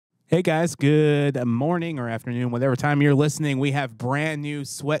Hey guys, good morning or afternoon, whatever time you're listening. We have brand new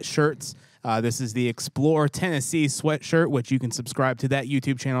sweatshirts. This is the Explore Tennessee sweatshirt, which you can subscribe to that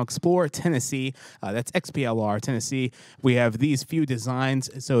YouTube channel, Explore Tennessee. That's XPLR Tennessee. We have these few designs.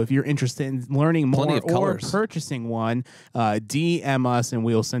 So if you're interested in learning more or purchasing one, DM us and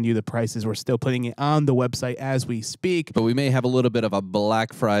we'll send you the prices. We're still putting it on the website as we speak. But we may have a little bit of a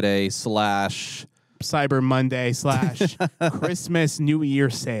Black Friday / Cyber Monday / Christmas New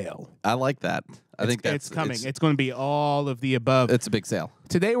Year sale. I like that. I think it's coming. It's going to be all of the above. It's a big sale.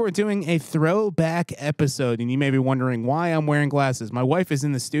 Today we're doing a throwback episode, and you may be wondering why I'm wearing glasses. My wife is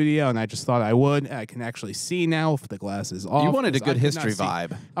in the studio, and I just thought I would. I can actually see now if the glasses off. You wanted a good history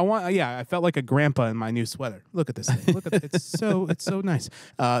vibe. I felt like a grandpa in my new sweater. Look at this thing. Look at it. It's so nice.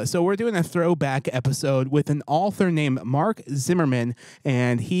 So we're doing a throwback episode with an author named Mark Zimmerman,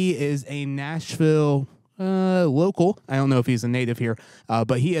 and he is a Nashville local. I don't know if he's a native here,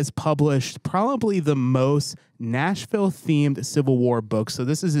 but he has published probably the most Nashville-themed Civil War books. So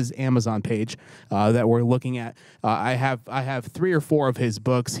this is his Amazon page that we're looking at. I have 3 or 4 of his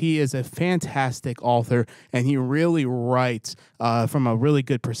books. He is a fantastic author, and he really writes from a really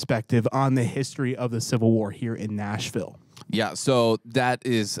good perspective on the history of the Civil War here in Nashville. Yeah, so that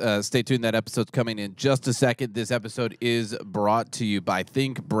is, stay tuned. That episode's coming in just a second. This episode is brought to you by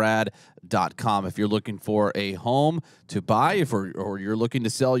thinkbrad.com. If you're looking for a home to buy, or you're looking to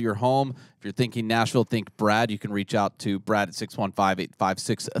sell your home, if you're thinking Nashville, think Brad. You can reach out to Brad at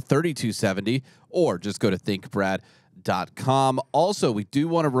 615-856-3270, or just go to thinkbrad.com. Also, we do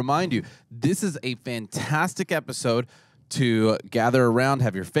want to remind you, this is a fantastic episode to gather around,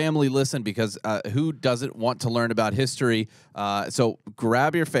 have your family listen, because who doesn't want to learn about history? So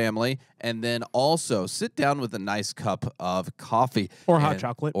grab your family and then also sit down with a nice cup of coffee. Or hot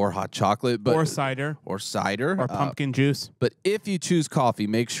chocolate. Or hot chocolate. But, or cider. Or cider. Or pumpkin juice. But if you choose coffee,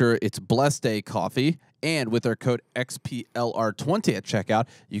 make sure it's Blessed Day Coffee. And with our code XPLR20 at checkout,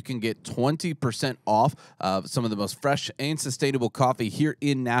 you can get 20% off of some of the most fresh and sustainable coffee here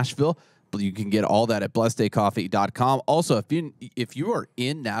in Nashville. You can get all that at blesseddaycoffee.com. Also, if you are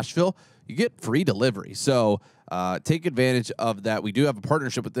in Nashville, you get free delivery. So take advantage of that. We do have a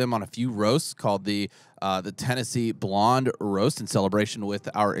partnership with them on a few roasts called the Tennessee Blonde Roast in celebration with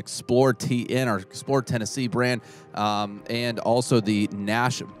our Explore TN, our Explore Tennessee brand, and also the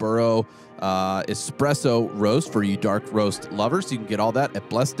Nash Borough Espresso Roast for you dark roast lovers. You can get all that at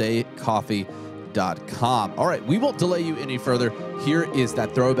blesseddaycoffee.com. All right, we won't delay you any further. Here is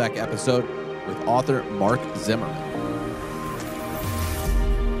that throwback episode with author Mark Zimmerman.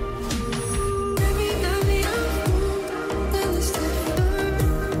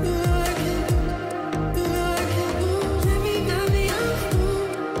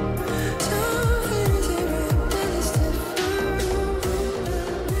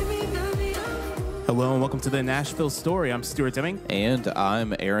 Hello and welcome to the Nashville Story. I'm Stuart Deming. And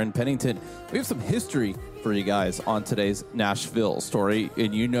I'm Aaron Pennington. We have some history for you guys on today's Nashville Story.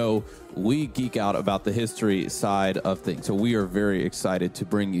 And you know, we geek out about the history side of things. So we are very excited to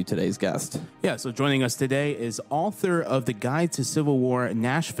bring you today's guest. Yeah, so joining us today is author of The Guide to Civil War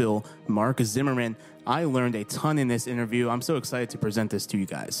Nashville, Mark Zimmerman. I learned a ton in this interview. I'm so excited to present this to you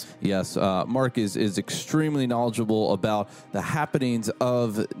guys. Yes, Mark is extremely knowledgeable about the happenings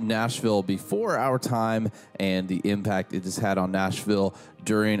of Nashville before our time and the impact it has had on Nashville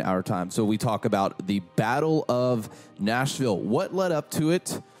during our time. So we talk about the Battle of Nashville. What led up to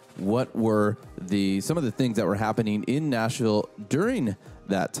it? What were some of the things that were happening in Nashville during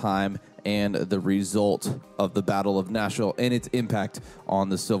that time, and the result of the Battle of Nashville and its impact on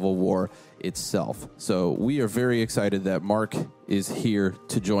the Civil War itself. So we are very excited that Mark is here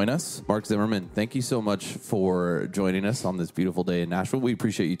to join us. Mark Zimmerman, thank you so much for joining us on this beautiful day in Nashville. We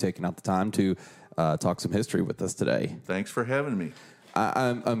appreciate you taking out the time to talk some history with us today. Thanks for having me.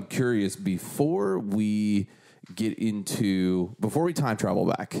 I'm curious, before we time travel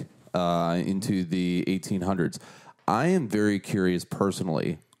back into the 1800s, I am very curious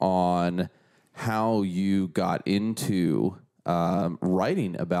personally on how you got into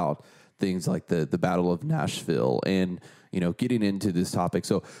writing about things like the Battle of Nashville and, getting into this topic.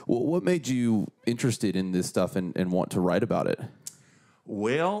 So what made you interested in this stuff and want to write about it?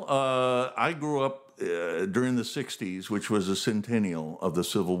 Well, I grew up during the 60s, which was a centennial of the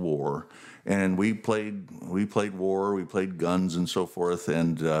Civil War, and we played war, we played guns and so forth,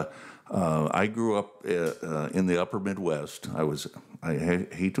 and I grew up in the upper Midwest. I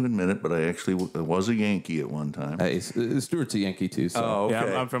hate to admit it, but I actually was a Yankee at one time. Hey, Stuart's a Yankee too. So. Oh,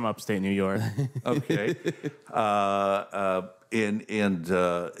 okay. Yeah, I'm from upstate New York. Okay.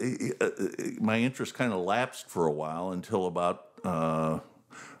 My interest kind of lapsed for a while until about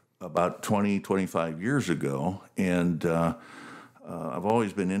about 20, 25 years ago, and I've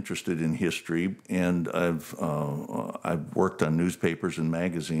always been interested in history, and I've worked on newspapers and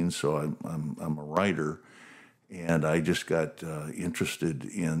magazines, so I'm a writer, and I just got interested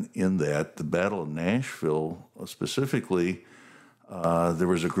in that. The Battle of Nashville, specifically, there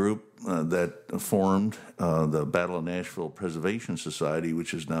was a group that formed the Battle of Nashville Preservation Society,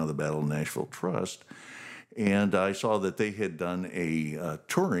 which is now the Battle of Nashville Trust, and I saw that they had done a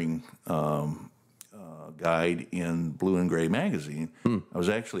touring guide in Blue and Gray magazine. I was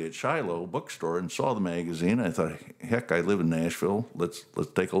actually at Shiloh bookstore and saw the magazine. I thought, heck, I live in Nashville. Let's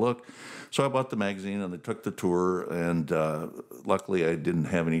take a look. So I bought the magazine and I took the tour. And luckily, I didn't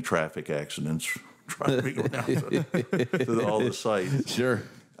have any traffic accidents driving around to all the sites. Sure.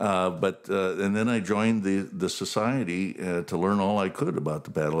 And then I joined the society to learn all I could about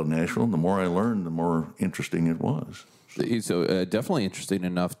the Battle of Nashville. And the more I learned, the more interesting it was. So definitely interesting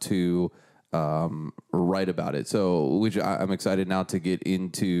enough to write about it. So, which I'm excited now to get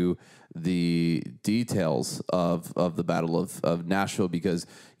into the details of the Battle of Nashville, because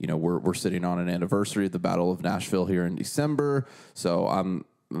we're sitting on an anniversary of the Battle of Nashville here in December. So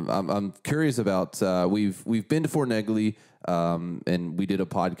I'm curious about we've been to Fort Negley and we did a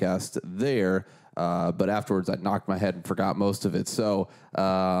podcast there. But afterwards, I knocked my head and forgot most of it. So,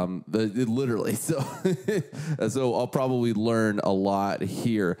 literally, so I'll probably learn a lot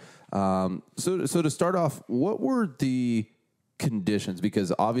here. So to start off, what were the conditions?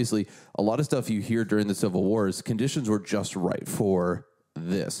 Because obviously, a lot of stuff you hear during the Civil Wars, conditions were just right for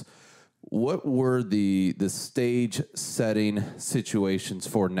this. What were the stage setting situations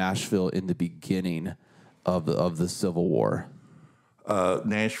for Nashville in the beginning of the Civil War?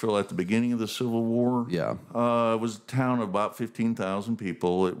 Nashville at the beginning of the Civil War. Yeah. It was a town of about 15,000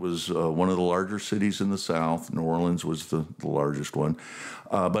 people. It was one of the larger cities in the South. New Orleans was the largest one.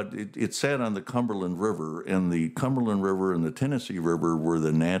 But it sat on the Cumberland River, and the Cumberland River and the Tennessee River were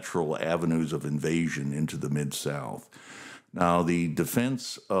the natural avenues of invasion into the Mid-South. Now, the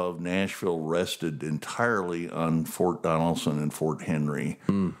defense of Nashville rested entirely on Fort Donelson and Fort Henry.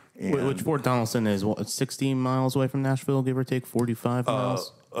 Which Fort Donelson is 60 miles away from Nashville, give or take 45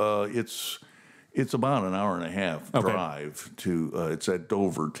 miles? It's about an hour and a half drive to, it's at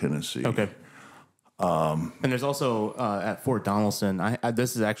Dover, Tennessee. Okay. And there's also at Fort Donelson,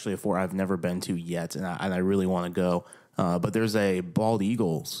 this is actually a fort I've never been to yet, and I really want to go. But there's a bald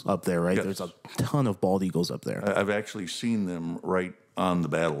eagles up there, right? Yes. There's a ton of bald eagles up there. I've actually seen them right on the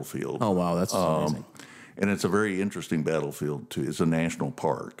battlefield. Oh, wow, that's amazing. And it's a very interesting battlefield, too. It's a national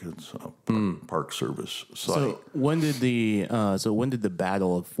park. It's a Park Service site. So when did the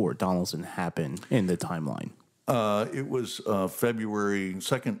Battle of Fort Donelson happen in the timeline? It was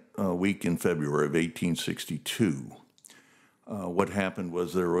second week in February of 1862. What happened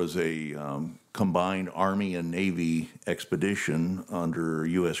was there was a combined Army and Navy expedition under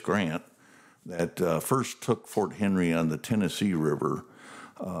U.S. Grant that first took Fort Henry on the Tennessee River.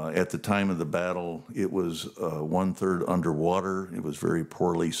 At the time of the battle, it was 1/3 underwater. It was very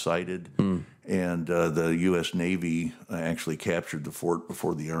poorly sighted, and the U.S. Navy actually captured the fort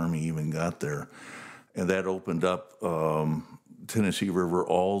before the Army even got there. And that opened up Tennessee River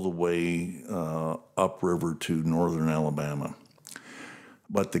all the way upriver to northern Alabama.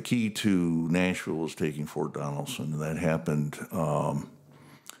 But the key to Nashville was taking Fort Donelson. That happened.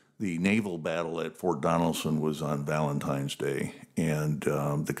 The naval battle at Fort Donelson was on Valentine's Day, and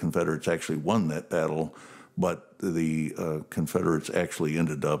the Confederates actually won that battle, but the Confederates actually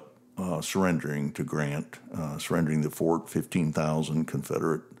ended up surrendering to Grant, surrendering the fort. 15,000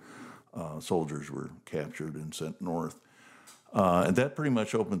 Confederate soldiers were captured and sent north. And that pretty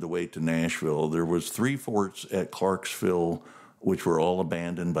much opened the way to Nashville. There was 3 forts at Clarksville, which were all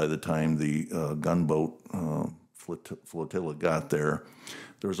abandoned by the time the gunboat flotilla got there.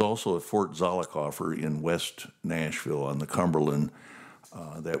 There was also a Fort Zollicoffer in West Nashville on the Cumberland.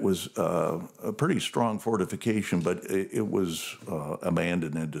 That was a pretty strong fortification, but it was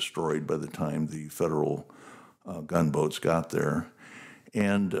abandoned and destroyed by the time the federal gunboats got there.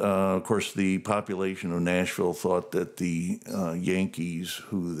 And, of course, the population of Nashville thought that the Yankees,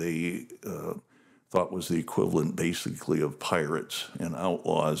 who they thought was the equivalent basically of pirates and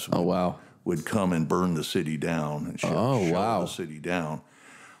outlaws, would come and burn the city down and shut the city down.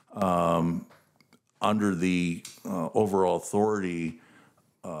 Under the overall authority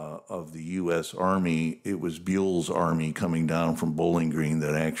of the U.S. Army, it was Buell's army coming down from Bowling Green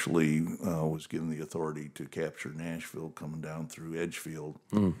that actually was given the authority to capture Nashville, coming down through Edgefield.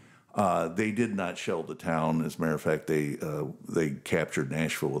 They did not shell the town. As a matter of fact, they captured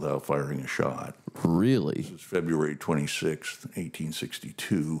Nashville without firing a shot. Really? It was February 26th,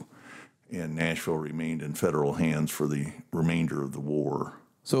 1862, and Nashville remained in federal hands for the remainder of the war.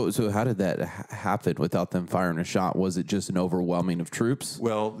 So how did that happen without them firing a shot? Was it just an overwhelming of troops?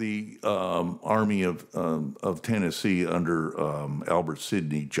 Well, the Army of Tennessee under Albert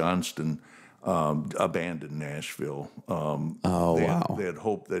Sidney Johnston abandoned Nashville. They had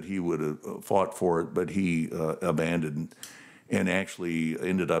hoped that he would have fought for it, but he abandoned and actually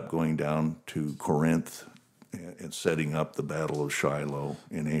ended up going down to Corinth and setting up the Battle of Shiloh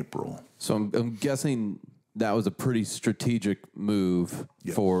in April. So I'm guessing that was a pretty strategic move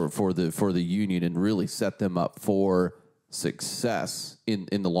for the Union and really set them up for success in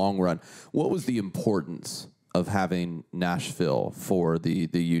the long run. What was the importance of having Nashville for the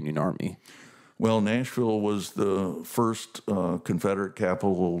Union Army? Well, Nashville was the first Confederate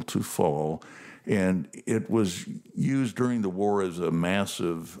capital to fall, and it was used during the war as a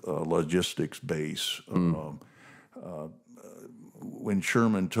massive logistics base. When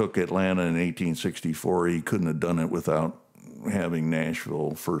Sherman took Atlanta in 1864, he couldn't have done it without having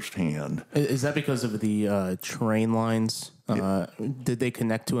Nashville firsthand. Is that because of the train lines? Did they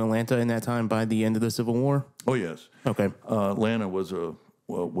connect to Atlanta in that time by the end of the Civil War? Oh, yes. Okay. Atlanta was a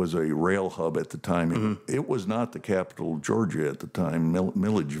rail hub at the time. Mm-hmm. It was not the capital of Georgia at the time.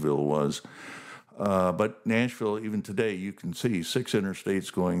 Milledgeville was. But Nashville, even today, you can see 6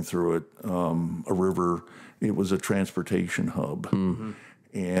 interstates going through it, a river. It was a transportation hub. Mm-hmm.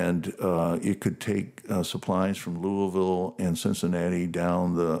 And it could take supplies from Louisville and Cincinnati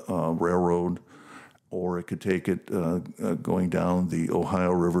down the railroad, or it could take it going down the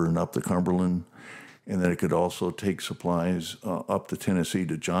Ohio River and up the Cumberland. And then it could also take supplies up the Tennessee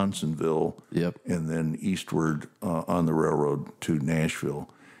to Johnsonville, and then eastward on the railroad to Nashville.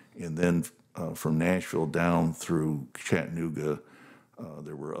 And then from Nashville down through Chattanooga,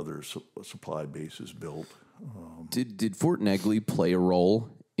 there were other supply bases built. Did Fort Negley play a role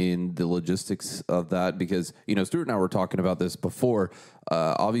in the logistics of that? Because, Stuart and I were talking about this before.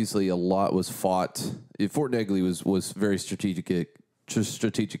 Obviously, a lot was fought. Fort Negley was very strategic in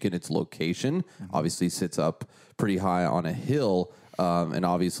its location. Mm-hmm. Obviously, sits up pretty high on a hill. And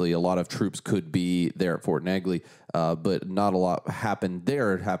obviously, a lot of troops could be there at Fort Negley, but not a lot happened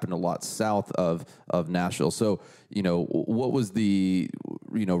there. It happened a lot south of Nashville. So, what was the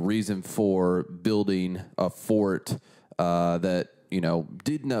reason for building a fort that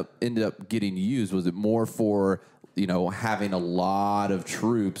ended up getting used? Was it more for having a lot of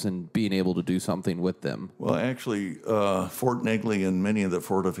troops and being able to do something with them? Well, actually, Fort Negley and many of the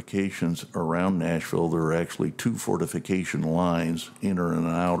fortifications around Nashville, there are actually 2 fortification lines, inner and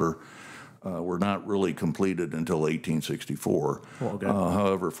outer, were not really completed until 1864. Okay.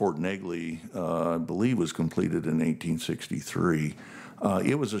 However, Fort Negley, I believe, was completed in 1863.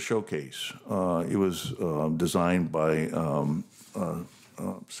 It was a showcase. It was designed by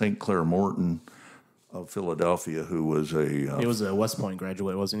St. Clair Morton of Philadelphia, who was he was a West Point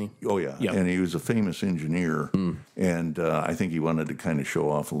graduate, wasn't he? Oh, yeah. Yep. And he was a famous engineer, and I think he wanted to kind of show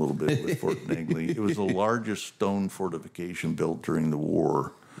off a little bit with Fort Negley. It was the largest stone fortification built during the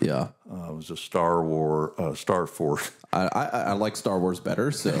war. Yeah. It was a Star Fort. I like Star Wars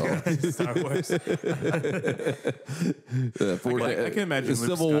better, so. Star Wars. I can imagine the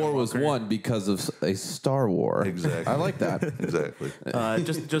Civil War was won because of a Star War. Exactly. I like that. Exactly.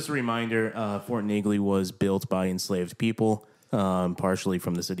 Just a reminder, Fort Negley was built by enslaved people, partially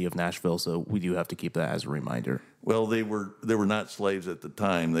from the city of Nashville, so we do have to keep that as a reminder. Well, they were not slaves at the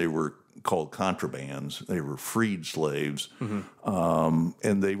time. They were called contrabands. They were freed slaves,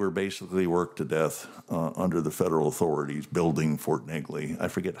 and they were basically worked to death under the federal authorities building Fort Negley. I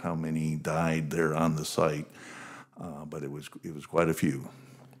forget how many died there on the site, but it was quite a few.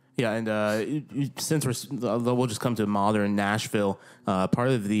 Yeah, and since we'll just come to modern Nashville, part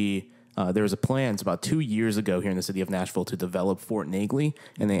of the there was a plan about 2 years ago here in the city of Nashville to develop Fort Negley,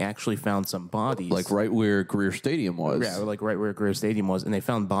 and they actually found some bodies. Like right where Greer Stadium was. Yeah, like right where Greer Stadium was, and they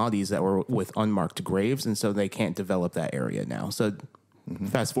found bodies that were with unmarked graves, and so they can't develop that area now. So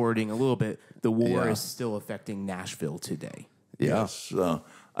fast forwarding a little bit, the war is still affecting Nashville today. Yeah. Yes.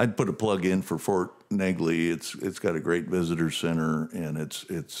 I'd put a plug in for Fort Negley. It's got a great visitor center, and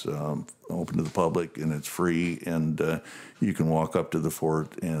it's open to the public, and it's free, and you can walk up to the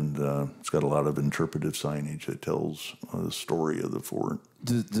fort, and it's got a lot of interpretive signage that tells the story of the fort.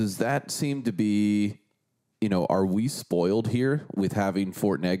 Does that seem to be, are we spoiled here with having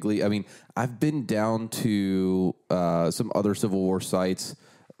Fort Negley? I mean, I've been down to some other Civil War sites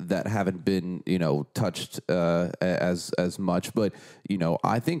that haven't been, touched as much. But,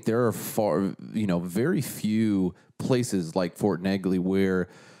 I think there are very few places like Fort Negley where,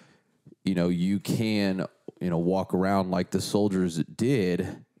 you can, walk around like the soldiers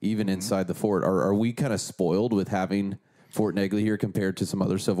did, even inside the fort. Are we kind of spoiled with having Fort Negley here compared to some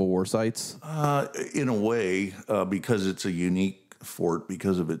other Civil War sites? In a way, because it's a unique fort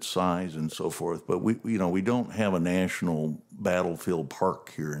because of its size and so forth. But we don't have a national battlefield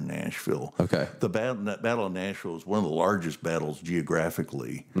park here in Nashville. Okay. The Battle of Nashville is one of the largest battles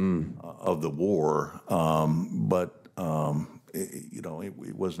geographically of the war, but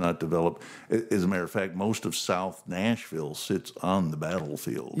it was not developed. As a matter of fact, most of South Nashville sits on the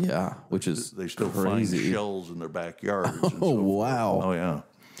battlefield. Yeah, which is they still crazy. find shells in their backyards. Oh, wow. Oh, yeah.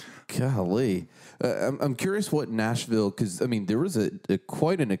 Golly. I'm curious what Nashville, because, there was a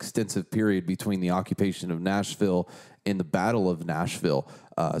quite an extensive period between the occupation of Nashville and the Battle of Nashville.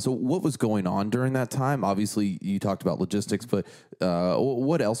 So what was going on during that time? Obviously, you talked about logistics, but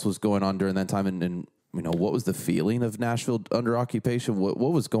what else was going on during that time? And what was the feeling of Nashville under occupation? What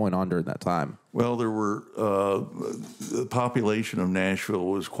was going on during that time? Well, there were the population of Nashville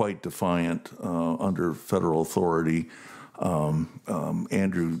was quite defiant under federal authority.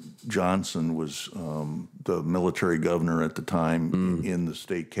 Andrew Johnson was the military governor at the time in the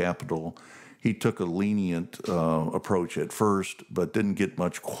state capital. He took a lenient approach at first, but didn't get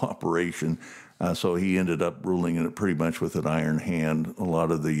much cooperation. So he ended up ruling it pretty much with an iron hand. A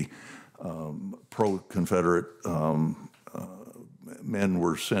lot of the pro-Confederate men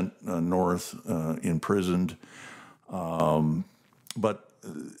were sent north, imprisoned. But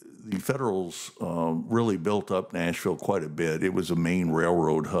the Federals really built up Nashville quite a bit. It was a main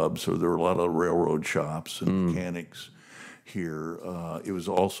railroad hub, so there were a lot of railroad shops and mechanics here. It was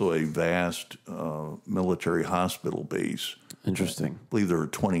also a vast military hospital base. Interesting. I believe there were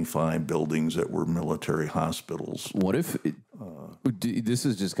 25 buildings that were military hospitals. What if, this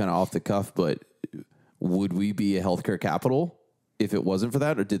is just kind of off the cuff, but would we be a healthcare capital if it wasn't for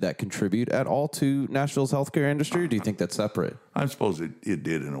that, or did that contribute at all to Nashville's healthcare industry, or do you think that's separate? I suppose it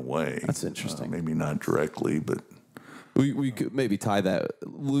did in a way. That's interesting. Maybe not directly, but... We could maybe tie that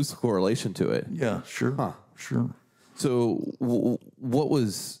loose correlation to it. Yeah, sure. Huh. Sure. So what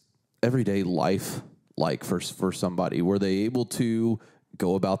was everyday life like for somebody? Were they able to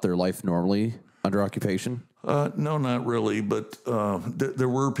go about their life normally under occupation? No, not really, but there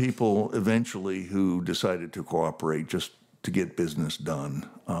were people eventually who decided to cooperate just to get business done.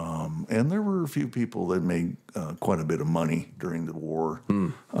 And there were a few people that made quite a bit of money during the war,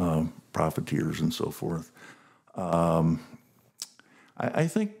 profiteers and so forth. I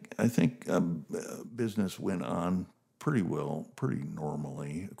think business went on pretty well, pretty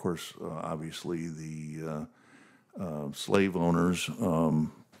normally. Of course, obviously the slave owners,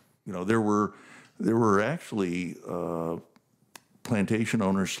 there were actually plantation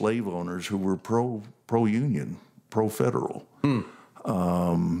owners, slave owners who were pro-union, pro-federal.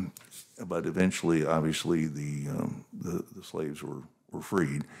 But eventually, obviously, the slaves were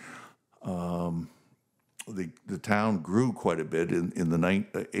freed. The town grew quite a bit. In the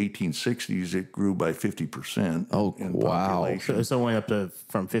 1860s, it grew by 50%. Oh, in wow. population. So it went up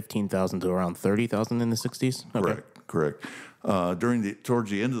from 15,000 to around 30,000 in the 60s? Okay. Correct.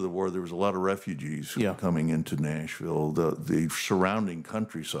 Towards the end of the war, there was a lot of refugees coming into Nashville. The surrounding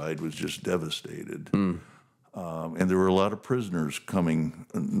countryside was just devastated. And there were a lot of prisoners coming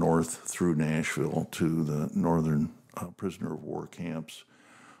north through Nashville to the northern prisoner of war camps.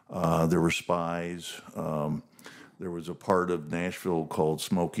 There were spies. There was a part of Nashville called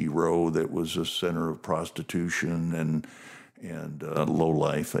Smoky Row that was a center of prostitution and low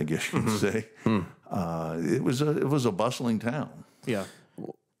life, I guess you'd say. It was a bustling town. Yeah.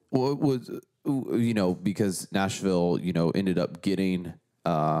 Well, it was, because Nashville, ended up getting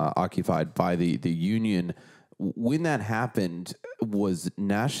occupied by the Union. When that happened, was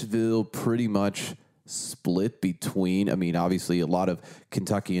Nashville pretty much split between? Obviously, a lot of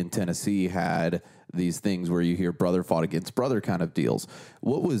Kentucky and Tennessee had these things where you hear brother fought against brother kind of deals.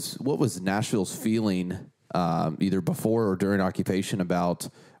 What was Nashville's feeling either before or during occupation about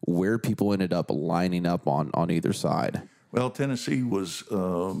where people ended up lining up on either side? Well, Tennessee was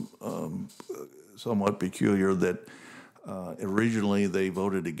somewhat peculiar that originally they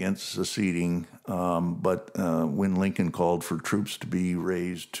voted against seceding, but when Lincoln called for troops to be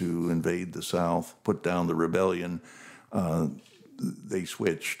raised to invade the South, put down the rebellion, they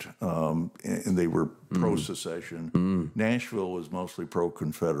switched, and they were pro-secession. Nashville was mostly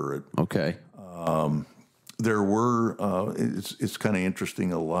pro-Confederate. Okay. There were, it's kind of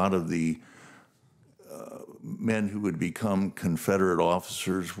interesting, a lot of the men who would become Confederate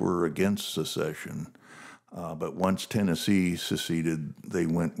officers were against secession. But once Tennessee seceded, they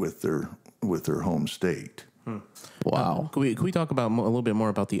went with their home state. Wow. Can we talk about a little bit more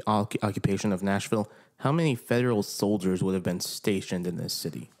about the occupation of Nashville? How many federal soldiers would have been stationed in this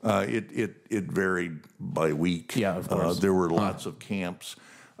city? It varied by week. Yeah, of course. There were lots of camps,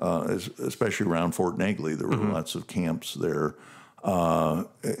 especially around Fort Negley. There were lots of camps there.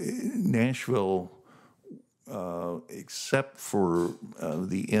 Nashville, except for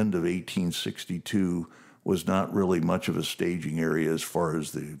the end of 1862, was not really much of a staging area as far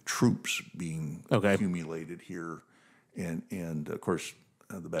as the troops being accumulated here, and of course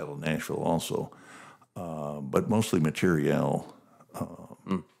the Battle of Nashville also, but mostly materiel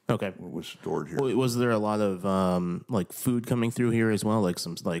was stored here. Was there a lot of like food coming through here as well, like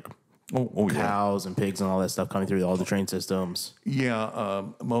some cows and pigs and all that stuff coming through all the train systems? Yeah,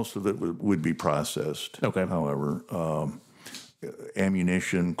 most of it would be processed. However,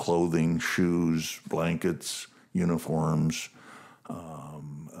 ammunition, clothing, shoes, blankets, uniforms,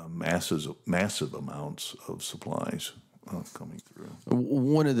 massive amounts of supplies coming through.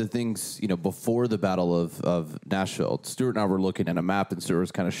 One of the things, before the Battle of Nashville, Stuart and I were looking at a map, and Stuart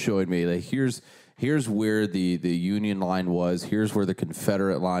was kind of showing me that here's where the Union line was, here's where the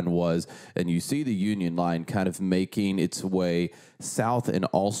Confederate line was, and you see the Union line kind of making its way south and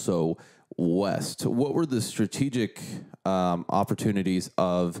also west. What were the strategic opportunities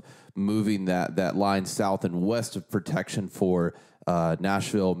of moving that line south and west of protection for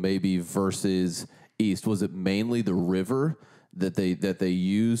Nashville, maybe versus east? Was it mainly the river that they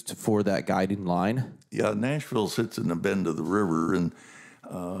used for that guiding line? Yeah, Nashville sits in the bend of the river, and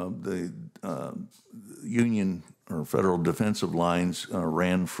the Union or Federal defensive lines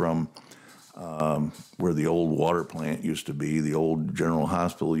ran from where the old water plant used to be, the old General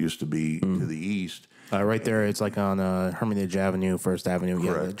Hospital used to be, to the east. Right there, it's like on Hermitage Avenue, First Avenue,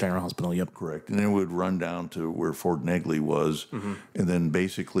 Correct. the General Hospital, yep. Correct. And then it would run down to where Fort Negley was, and then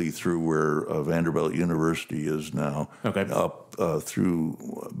basically through where Vanderbilt University is now, up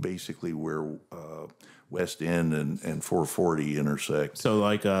through basically where West End and 440 intersect. So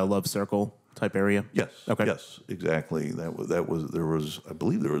like Love Circle type area? Yes. Okay. Yes, exactly. There was I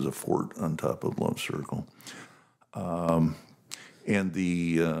believe there was a fort on top of Love Circle. And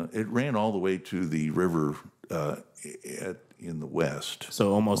it ran all the way to the river in the west.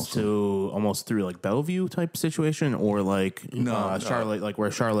 So almost through like Bellevue type situation, or like Charlotte, like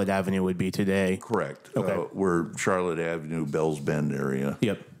where Charlotte Avenue would be today. Correct. Okay. Where Charlotte Avenue, Bells Bend area.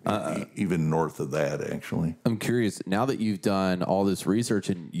 Yep. Even north of that, actually. I'm curious, now that you've done all this research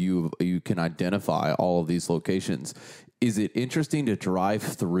and you can identify all of these locations, is it interesting to drive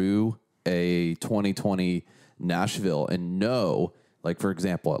through a 2020 Nashville and know, like, for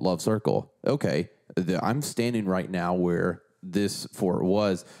example, at Love Circle, I'm standing right now where this fort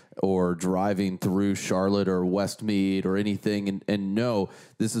was, or driving through Charlotte or Westmead or anything and know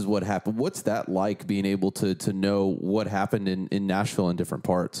this is what happened. What's that like, being able to know what happened in Nashville in different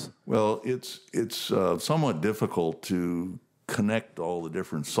parts? Well, it's somewhat difficult to connect all the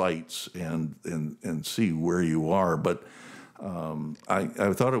different sites and see where you are, but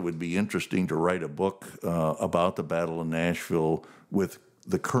I thought it would be interesting to write a book about the Battle of Nashville with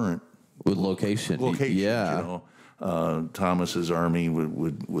the current location. Yeah. Thomas's army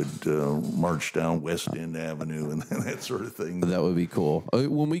would march down West End Avenue and that sort of thing. That would be cool.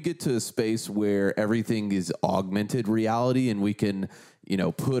 When we get to a space where everything is augmented reality and we can,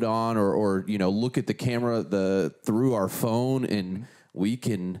 put on or look at the camera through our phone, and we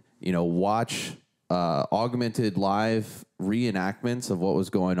can, watch augmented live reenactments of what was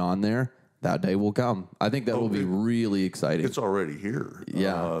going on there, that day will come. I think that will be really exciting. It's already here.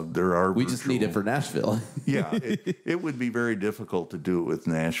 Yeah. There are. We just need it for Nashville. Yeah. It would be very difficult to do it with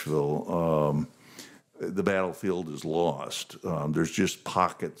Nashville. The battlefield is lost. There's just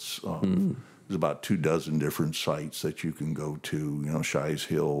pockets. There's about 24 different sites that you can go to. Shies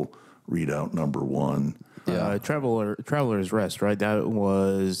Hill, Redoubt number 1. Yeah. Traveler's Rest, right? That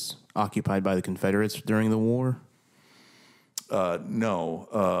was occupied by the Confederates during the war?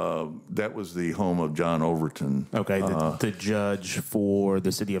 No, that was the home of John Overton. Okay, the judge for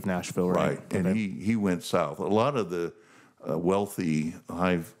the city of Nashville, right? Right, and he went south. A lot of the wealthy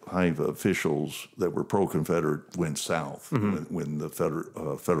hive officials that were pro-Confederate went south when the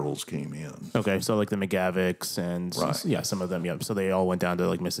Federals came in. Okay, so like the McGavicks and some of them, yep. So they all went down to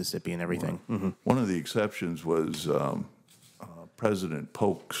like Mississippi and everything. Right. Mm-hmm. One of the exceptions was President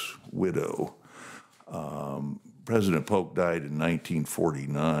Polk's widow. President Polk died in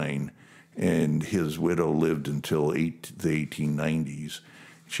 1949, and his widow lived until the 1890s.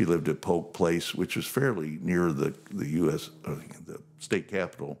 She lived at Polk Place, which is fairly near the U.S. The state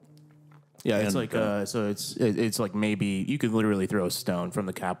capitol. Yeah, it's And, like so it's like maybe you could literally throw a stone from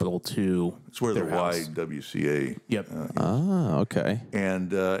the Capitol to It's where their the house. YWCA. Yep. Okay.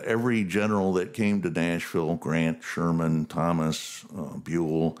 And every general that came to Nashville, Grant, Sherman, Thomas,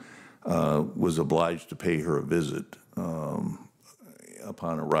 Buell, was obliged to pay her a visit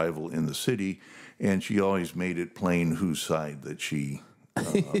upon arrival in the city. And she always made it plain whose side that she,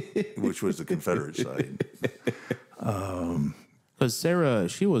 which was the Confederate side. Because Sarah,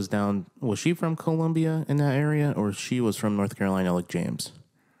 she was she from Columbia in that area, or she was from North Carolina like James?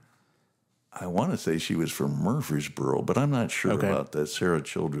 I want to say she was from Murfreesboro, but I'm not sure about that. Sarah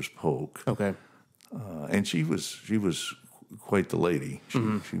Childress Polk. Okay. And she was quite the lady. She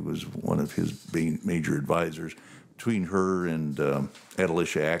was one of his major advisors. Between her and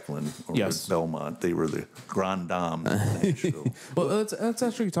Adelicia Ackland over at Belmont, they were the grand dame of Nashville. Well, let's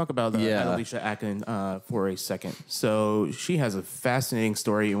actually talk about Adelicia Ackland for a second. So she has a fascinating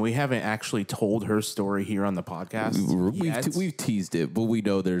story, and we haven't actually told her story here on the podcast. We've teased it, but we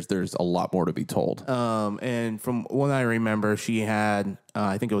know there's a lot more to be told. And from what I remember, she had,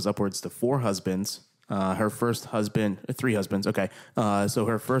 I think it was upwards to 4 husbands. Her first husband, 3 husbands. Okay. So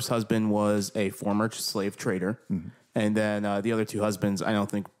her first husband was a former slave trader. Mm-hmm. And then the other 2 husbands, I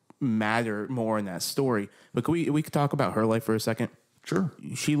don't think matter more in that story. But we could talk about her life for a second? Sure.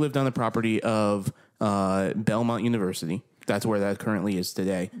 She lived on the property of Belmont University. That's where that currently is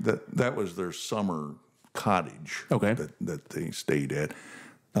today. That was their summer cottage. Okay. That they stayed at.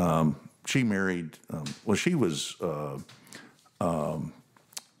 She married. She was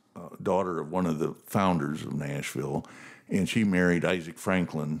daughter of one of the founders of Nashville, and she married Isaac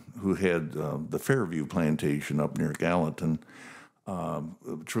Franklin, who had the Fairview plantation up near Gallatin,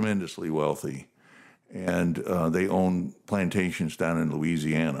 tremendously wealthy. And they owned plantations down in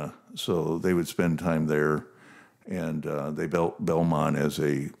Louisiana, so they would spend time there, and they built Belmont as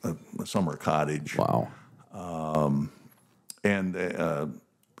a summer cottage. Wow. And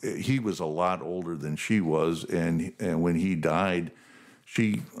he was a lot older than she was, and when he died,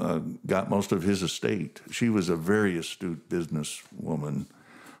 she got most of his estate. She was a very astute businesswoman,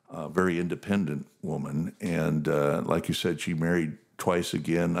 very independent woman, and like you said, she married twice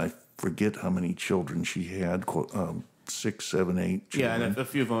again. I forget how many children she had, 6, 7, 8 children. Yeah, and a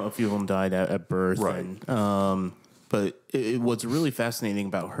few of them died at birth. Right. And, but what's really fascinating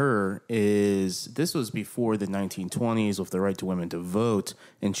about her is this was before the 1920s with the right to women to vote,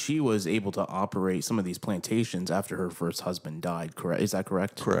 and she was able to operate some of these plantations after her first husband died. Correct? Is that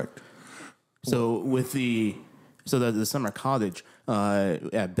correct? Correct. So with the summer cottage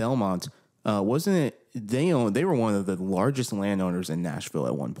at Belmont, wasn't it? They were one of the largest landowners in Nashville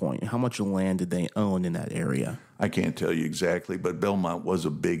at one point. How much land did they own in that area? I can't tell you exactly, but Belmont was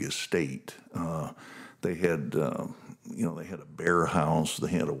a big estate. They had, they had a bear house. They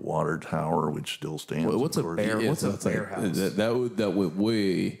had a water tower, which still stands. What's a bear? What's a bear house? That went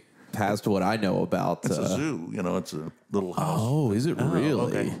way past what I know about. It's a zoo. It's a little house. Oh, is it really?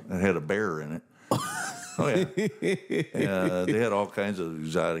 Okay. It had a bear in it. Oh yeah. They had all kinds of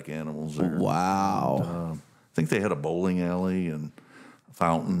exotic animals there. Wow. I think they had a bowling alley and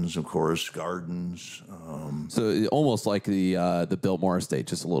fountains, of course, gardens. So almost like the Biltmore estate,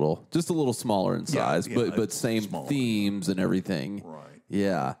 just a little smaller in size, but same smaller. Themes and everything. Right.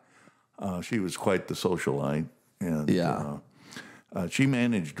 Yeah. She was quite the socialite, and she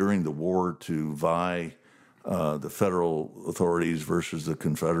managed during the war to vie the federal authorities versus the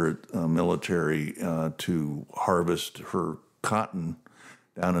Confederate military to harvest her cotton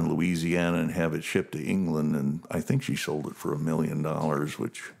down in Louisiana and have it shipped to England, and I think she sold it for $1 million,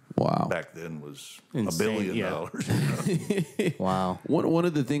 which back then was Insane, $1 billion. Wow. One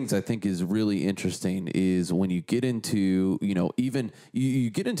of the things I think is really interesting is when you get into, even you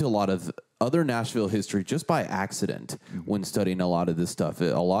get into a lot of other Nashville history just by accident when studying a lot of this stuff. A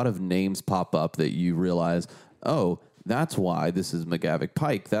lot of names pop up that you realize, oh, that's why this is McGavick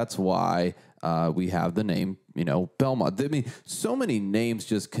Pike. That's why we have the name, Belmont. I mean, so many names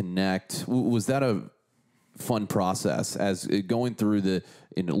just connect. Was that a fun process as going through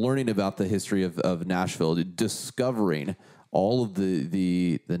learning about the history of Nashville, discovering all of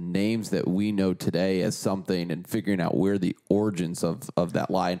the names that we know today as something and figuring out where the origins of that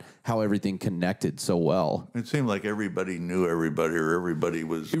lie and how everything connected so well? It seemed like everybody knew everybody, or everybody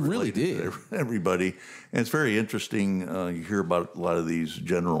was. It really related did. to everybody, and it's very interesting. You hear about a lot of these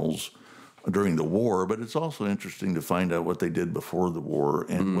generals during the war, but it's also interesting to find out what they did before the war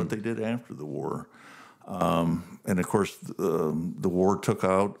and what they did after the war. And of course, the war took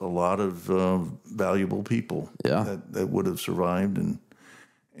out a lot of valuable people that would have survived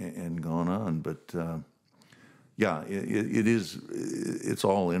and gone on. But yeah, it is. It's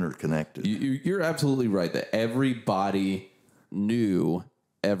all interconnected. You're absolutely right that everybody knew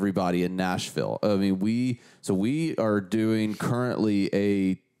everybody in Nashville. I mean, we are doing currently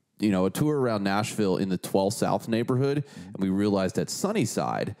a tour around Nashville in the 12 South neighborhood, and we realized at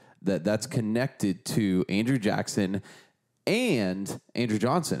Sunnyside that's connected to Andrew Jackson and Andrew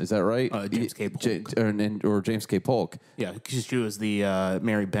Johnson. Is that right? James K. Polk. Or James K. Polk. Yeah, because she was the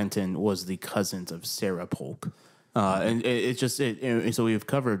Mary Benton was the cousins of Sarah Polk. And so we've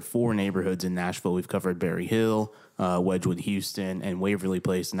covered 4 neighborhoods in Nashville. We've covered Berry Hill, Wedgwood, Houston, and Waverly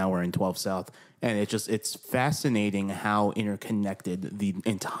Place. Now we're in 12 South, and it's fascinating how interconnected the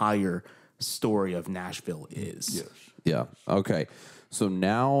entire story of Nashville is. Yes. Yeah. Okay. So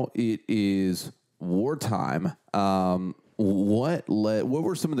now it is wartime. What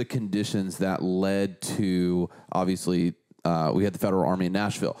were some of the conditions that led to, obviously, we had the Federal Army in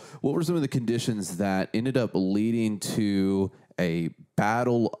Nashville. What were some of the conditions that ended up leading to a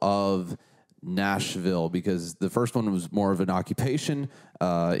Battle of Nashville? Because the first one was more of an occupation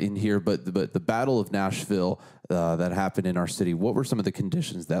in here, but the Battle of Nashville that happened in our city, what were some of the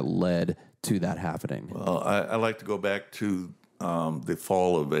conditions that led to that happening? Well, I like to go back to the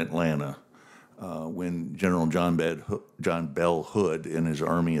fall of Atlanta. When General John Bell Hood and his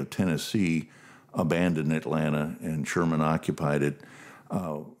Army of Tennessee abandoned Atlanta and Sherman occupied it.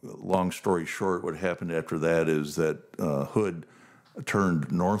 Long story short, what happened after that is that Hood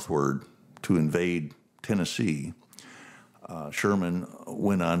turned northward to invade Tennessee. Sherman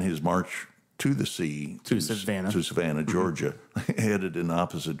went on his march to the sea To Savannah, Georgia, headed in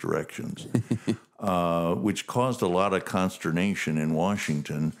opposite directions, which caused a lot of consternation in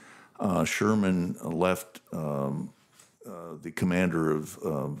Washington. Sherman left the commander of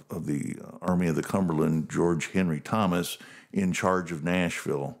the Army of the Cumberland, George Henry Thomas, in charge of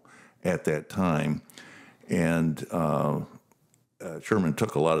Nashville at that time. And Sherman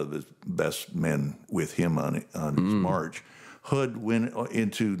took a lot of the best men with him on his march. Hood went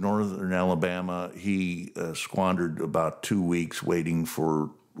into northern Alabama. He squandered about 2 weeks waiting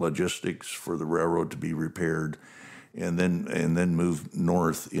for logistics for the railroad to be repaired, and then moved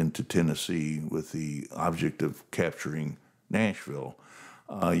north into Tennessee with the object of capturing Nashville.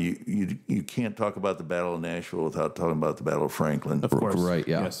 You can't talk about the Battle of Nashville without talking about the Battle of Franklin. Of course. Right,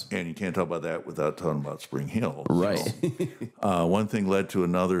 yeah. Yes. And you can't talk about that without talking about Spring Hill. Right. So, one thing led to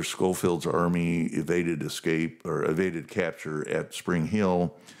another. Schofield's army evaded capture at Spring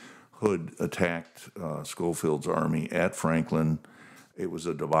Hill. Hood attacked Schofield's army at Franklin. It was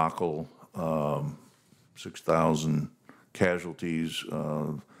a debacle. 6,000 casualties.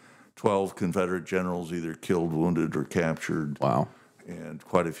 12 Confederate generals either killed, wounded, or captured. Wow. And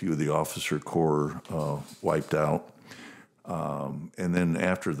quite a few of the officer corps wiped out. And then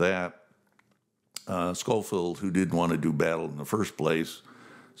after that, Schofield, who didn't want to do battle in the first place,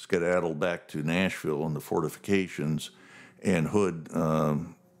 skedaddled back to Nashville and the fortifications, and Hood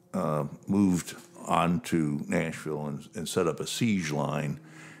moved on to Nashville and set up a siege line.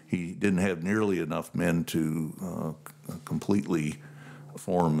 He didn't have nearly enough men to completely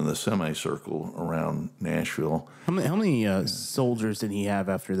form in the semicircle around Nashville. How many soldiers did he have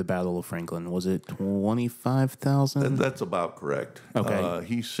after the Battle of Franklin? Was it 25,000? That's about correct. Okay.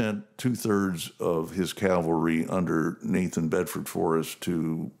 He sent 2/3 of his cavalry under Nathan Bedford Forrest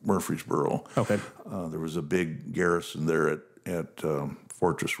to Murfreesboro. Okay. There was a big garrison there at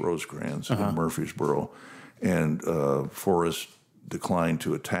Fortress Rosecrans in Murfreesboro, and Forrest declined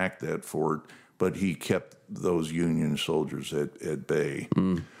to attack that fort, but he kept those Union soldiers at bay.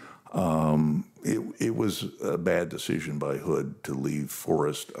 It was a bad decision by Hood to leave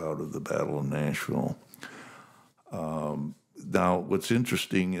Forrest out of the Battle of Nashville. Now, what's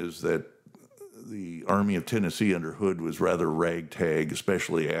interesting is that the Army of Tennessee under Hood was rather ragtag,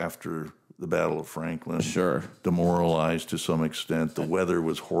 especially after the Battle of Franklin. Sure. Demoralized to some extent. The weather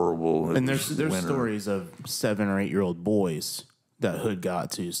was horrible. And there's stories of 7 or 8 year old boys that Hood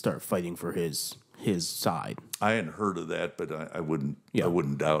got to start fighting for his side. I hadn't heard of that, but I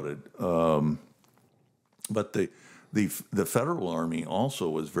wouldn't doubt it. But the Federal Army also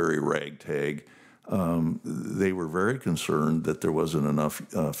was very ragtag. They were very concerned that there wasn't enough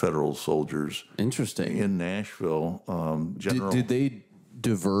Federal soldiers. Interesting. In Nashville. Did they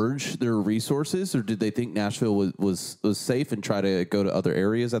diverge their resources, or did they think Nashville was safe and try to go to other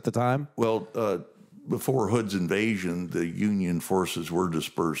areas at the time? Well, before Hood's invasion, the Union forces were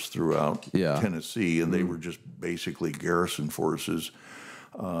dispersed throughout Tennessee, and they were just basically garrison forces.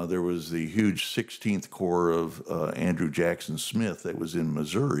 There was the huge 16th Corps of Andrew Jackson Smith that was in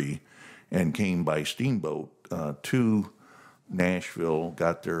Missouri and came by steamboat to Nashville,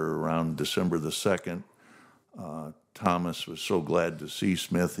 got there around December the 2nd. Thomas was so glad to see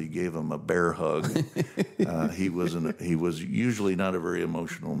Smith, he gave him a bear hug. He was usually not a very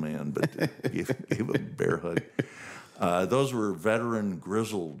emotional man, but gave him a bear hug. Those were veteran,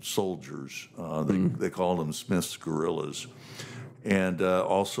 grizzled soldiers. They called them Smith's guerrillas. And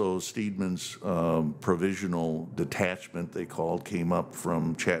also Steedman's provisional detachment, they came up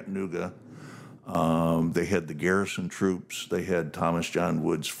from Chattanooga. They had the garrison troops. They had Thomas John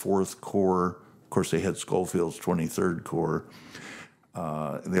Wood's 4th Corps. Of course, they had Schofield's 23rd Corps.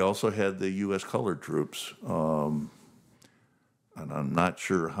 And they also had the U.S. colored troops. And I'm not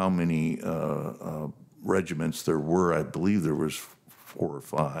sure how many regiments there were. I believe there was 4 or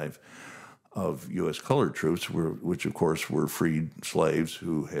 5 of U.S. colored troops, which of course were freed slaves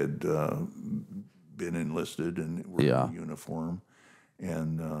who had been enlisted and were in uniform,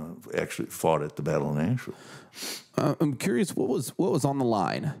 and actually fought at the Battle of Nashville. I'm curious, what was on the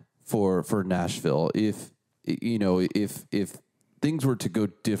line for Nashville if things were to go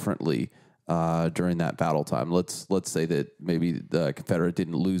differently during that battle time? Let's say that maybe the Confederate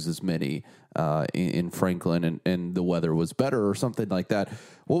didn't lose as many in Franklin, and the weather was better or something like that.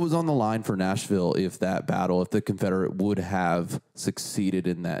 What was on the line for Nashville if the Confederate would have succeeded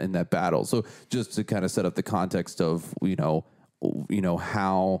in that battle? So just to kind of set up the context of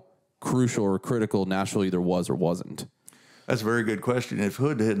how crucial or critical Nashville either was or wasn't. That's a very good question. If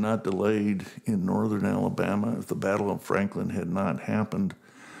Hood had not delayed in northern Alabama, if the Battle of Franklin had not happened,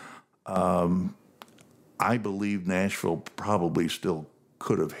 I believe Nashville probably still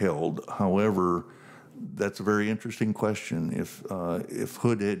could have held. However, that's a very interesting question. If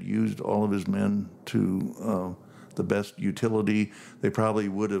Hood had used all of his men to the best utility, they probably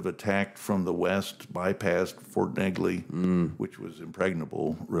would have attacked from the west, bypassed Fort Negley, which was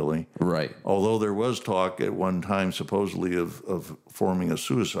impregnable, really. Right. Although there was talk at one time, supposedly, of forming a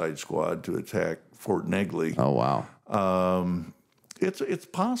suicide squad to attack Fort Negley. Oh, wow. It's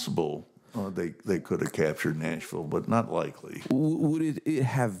possible they could have captured Nashville, but not likely. Would it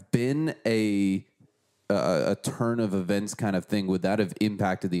have been a turn of events kind of thing? Would that have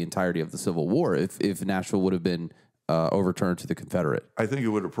impacted the entirety of the Civil War if Nashville would have been overturned to the Confederate? I think it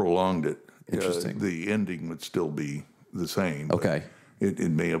would have prolonged it. Interesting. The ending would still be the same. Okay.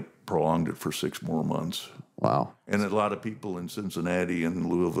 It may have prolonged it for 6 more months. Wow. And a lot of people in Cincinnati and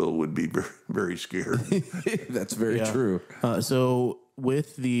Louisville would be very, very scared. That's very true. So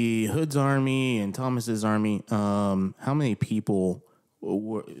with the Hood's army and Thomas's army, how many people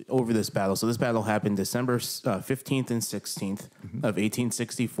were over this battle? So this battle happened December 15th and 16th of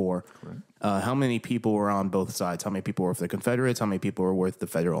 1864. How many people were on both sides? How many people were with the Confederates? How many people were with the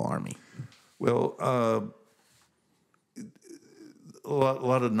Federal Army? Well, a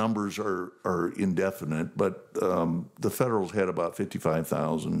lot of numbers are indefinite, but the Federals had about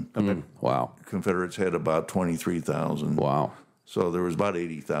 55,000. Wow. Confederates had about 23,000. Wow. So there was about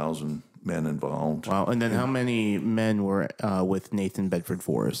 80,000 men involved. Wow. And then how many men were with Nathan Bedford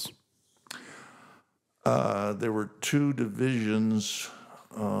Forrest? There were 2 divisions.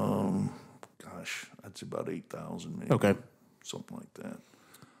 That's about 8,000 maybe. Okay. Something like that.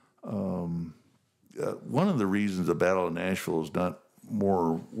 One of the reasons the Battle of Nashville is not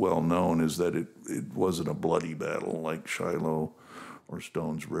more well known is that it wasn't a bloody battle like Shiloh or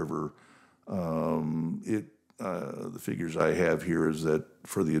Stones River. The figures I have here is that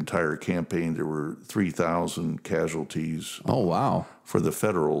for the entire campaign there were 3,000 casualties. Oh, wow. For the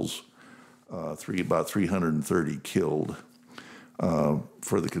Federals, about 330 killed.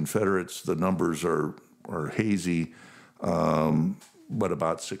 For the Confederates, the numbers are hazy, but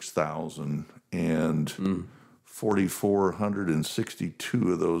about 6,000, and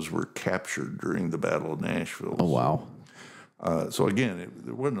 4,462 of those were captured during the Battle of Nashville. Oh, wow. So again,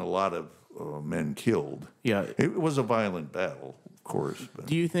 there wasn't a lot of men killed. Yeah. It was a violent battle, of course. But.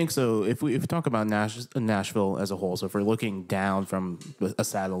 Do you think so? If we talk about Nashville as a whole, so if we're looking down from a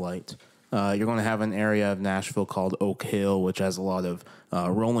satellite, you're going to have an area of Nashville called Oak Hill, which has a lot of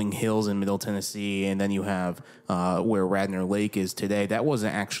rolling hills in Middle Tennessee, and then you have where Radnor Lake is today. That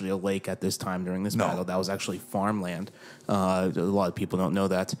wasn't actually a lake at this time during this battle. That was actually farmland. A lot of people don't know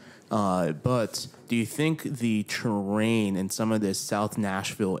that. But do you think the terrain in some of this South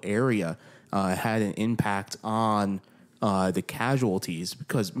Nashville area had an impact on the casualties?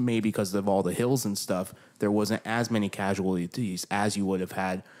 Because of all the hills and stuff, there wasn't as many casualties as you would have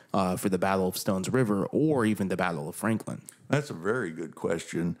had for the Battle of Stones River or even the Battle of Franklin. That's a very good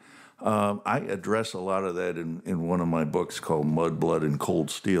question. I address a lot of that in one of my books called Mud, Blood, and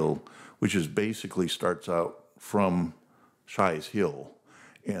Cold Steel, which is basically starts out from Shies Hill.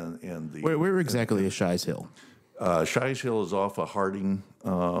 And Where exactly is Shies Hill? Shies Hill is off a Harding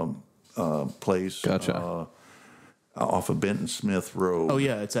place. Gotcha. Off of Benton Smith Road. Oh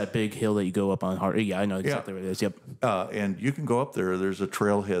yeah, it's that big hill that you go up on. Yeah, I know exactly what it is. Yep. And you can go up there. There's a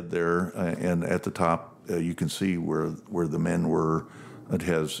trailhead there, and at the top you can see where the men were. It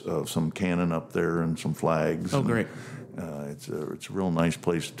has some cannon up there and some flags. Oh, great! It's a real nice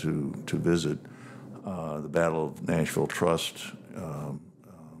place to visit. The Battle of Nashville Trust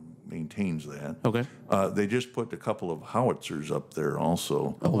maintains that. Okay. They just put a couple of howitzers up there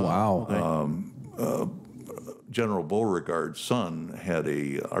also. Oh, wow. Okay. General Beauregard's son had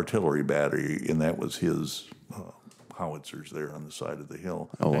a artillery battery, and that was his howitzers there on the side of the hill.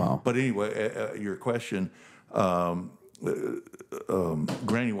 Oh, wow. But anyway, your question, Granny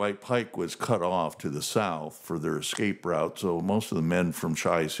White Pike was cut off to the south for their escape route, so most of the men from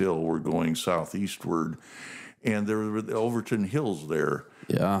Shies Hill were going southeastward, and there were the Overton Hills there,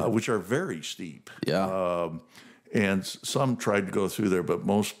 which are very steep. Yeah. And some tried to go through there, but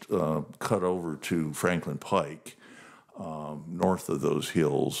most cut over to Franklin Pike, north of those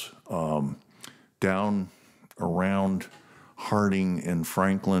hills, down around Harding and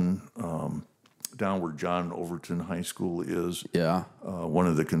Franklin, down where John Overton High School is. Yeah. One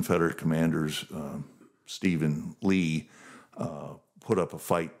of the Confederate commanders, Stephen Lee, put up a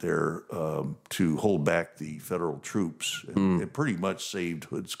fight there to hold back the Federal troops. And it pretty much saved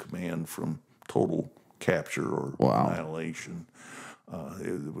Hood's command from total capture or annihilation.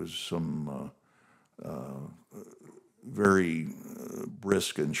 There was some very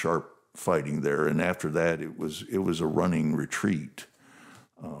brisk and sharp fighting there, and after that, it was a running retreat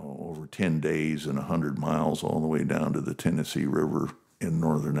over 10 days and 100 miles all the way down to the Tennessee River in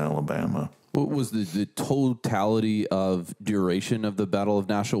northern Alabama. What was the totality of duration of the Battle of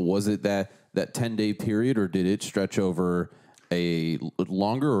Nashville? Was it that 10-day period, or did it stretch over a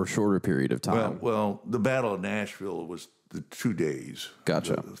longer or shorter period of time? Well, the Battle of Nashville was the 2 days.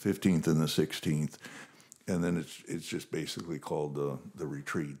 Gotcha. The 15th and the 16th. And then it's just basically called the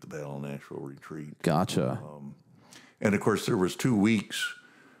retreat, the Battle of Nashville retreat. Gotcha. And, of course, there was 2 weeks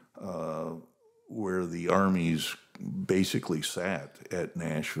where the armies basically sat at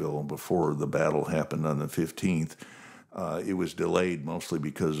Nashville before the battle happened on the 15th. It was delayed mostly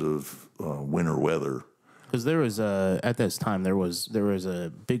because of winter weather. Because there was at this time there was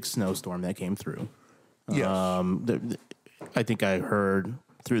a big snowstorm that came through. Yes. I think I heard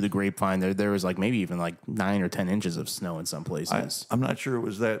through the grapevine there was like maybe even like 9 or 10 inches of snow in some places. I'm not sure it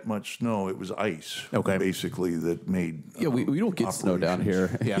was that much snow. It was ice, basically, that made. Yeah, we don't get snow down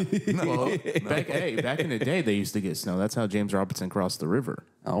here. Yeah. Well, back in the day, they used to get snow. That's how James Robinson crossed the river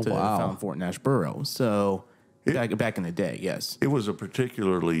to found Fort Nashville. So back in the day, yes. It was a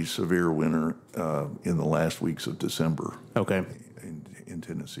particularly severe winter in the last weeks of December. Okay. In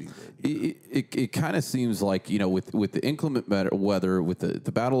Tennessee. It kind of seems like, with the inclement weather, with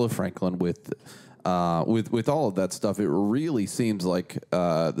the Battle of Franklin, with all of that stuff, it really seems like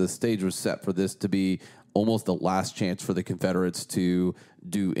the stage was set for this to be almost the last chance for the Confederates to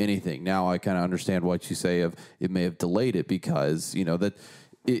do anything. Now I kind of understand what you say of it may have delayed it, because that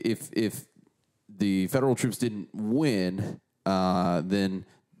if the Federal troops didn't win, then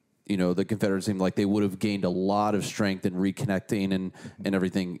the Confederates seemed like they would have gained a lot of strength in reconnecting and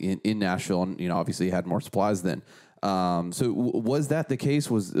everything in Nashville, and obviously had more supplies then. So was that the case?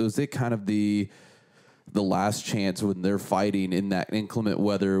 Was it kind of the last chance when they're fighting in that inclement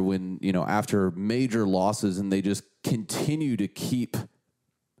weather, when after major losses and they just continue to keep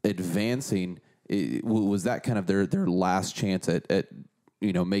advancing? Was that kind of their last chance at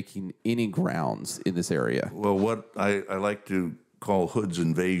making any grounds in this area? Well, what I like to call Hood's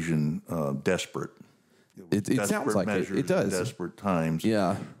invasion desperate. It sounds like it. It does. Desperate times.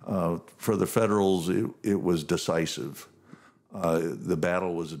 Yeah. For the Federals, it was decisive. The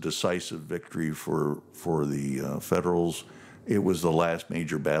battle was a decisive victory for the Federals. It was the last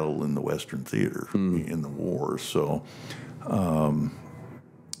major battle in the Western Theater in the war. So, one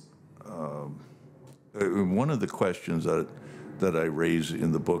of the questions that I raise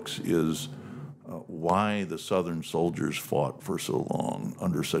in the books is why the Southern soldiers fought for so long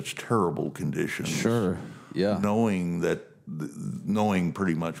under such terrible conditions. Sure. Yeah. Knowing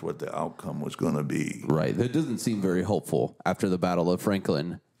pretty much what the outcome was going to be. Right. That doesn't seem very hopeful after the Battle of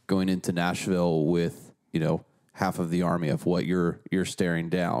Franklin, going into Nashville with, half of the army of what you're staring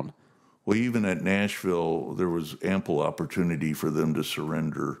down. Well, even at Nashville, there was ample opportunity for them to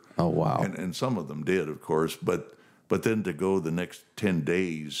surrender. Oh, wow. And some of them did, of course, but then to go the next 10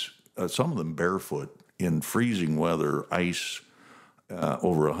 days, some of them barefoot in freezing weather, ice,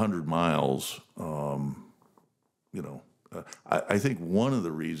 over 100 miles. I think one of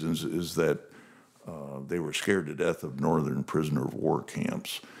the reasons is that they were scared to death of northern prisoner of war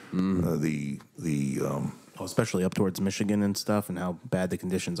camps. Especially up towards Michigan and stuff, and how bad the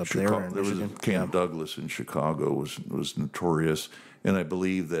conditions up there are in There was Michigan. Camp Douglas in Chicago was notorious, and I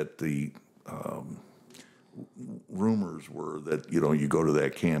believe that the rumors were that you go to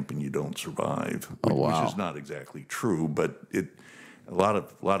that camp and you don't survive, which is not exactly true, but a lot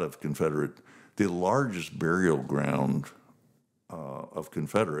of Confederate, the largest burial ground of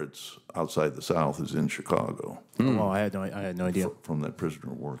Confederates outside the South is in Chicago. Oh, wow, I had no idea. From that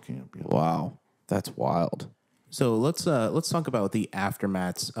prisoner of war camp. Wow, that's wild. So let's talk about the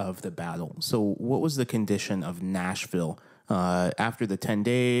aftermaths of the battle. So what was the condition of Nashville after the 10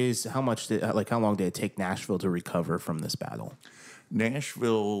 days? How long did it take Nashville to recover from this battle?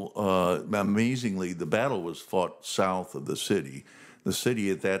 Nashville, amazingly, the battle was fought south of the city. The city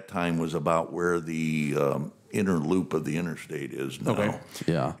at that time was about where the inner loop of the interstate is now. Okay.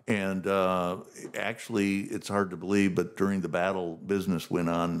 Yeah. And actually, it's hard to believe, but during the battle, business went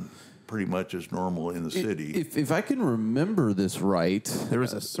on pretty much as normal in the city. If I can remember this right, There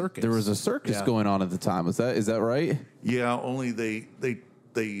was a circus. there was a circus going on at the time. Is that right? Yeah, only they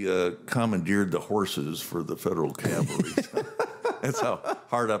commandeered the horses for the federal cavalry. That's how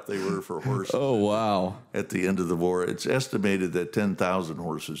hard up they were for horses. Oh, wow. At the end of the war, it's estimated that 10,000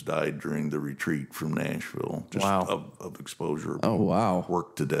 horses died during the retreat from Nashville. Just of exposure. Oh, wow.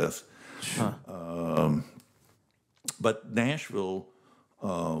 Worked to death. But Nashville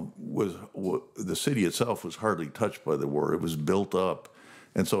the city itself was hardly touched by the war. It was built up.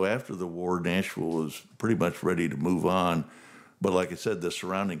 And so after the war, Nashville was pretty much ready to move on. But like I said, the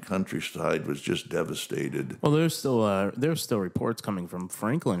surrounding countryside was just devastated. Well, there's still reports coming from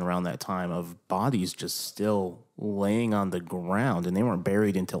Franklin around that time of bodies just still laying on the ground, and they weren't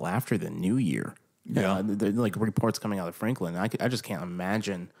buried until after the New Year. Yeah. Like reports coming out of Franklin. I just can't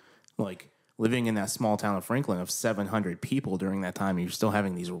imagine living in that small town of Franklin of 700 people during that time. And you're still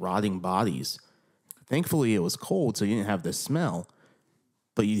having these rotting bodies. Thankfully, it was cold, so you didn't have the smell,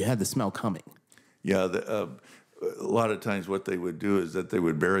 but you had the smell coming. Yeah, a lot of times what they would do is that they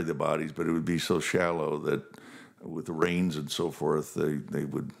would bury the bodies, but it would be so shallow that with the rains and so forth, they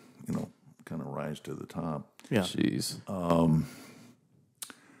would, kind of rise to the top. Yeah. Jeez.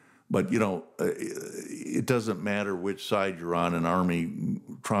 But, it doesn't matter which side you're on. An army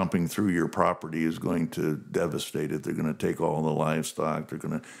tromping through your property is going to devastate it. They're going to take all the livestock. They're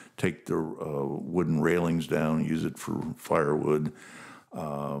going to take the wooden railings down, use it for firewood.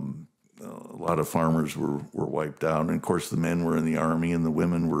 A lot of farmers were wiped out. And, of course, the men were in the army and the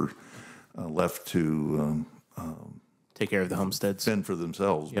women were left to take care of the homesteads. fend for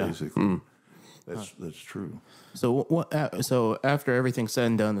themselves, basically. That's true. So So after everything's said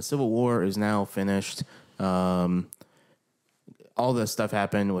and done, the Civil War is now finished. All this stuff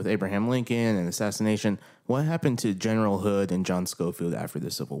happened with Abraham Lincoln and assassination. What happened to General Hood and John Schofield after the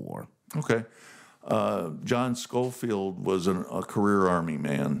Civil War? Okay. John Schofield was a career Army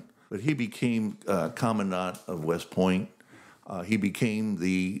man, but he became commandant of West Point. He became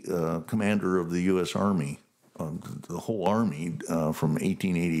the commander of the U.S. Army, the whole Army from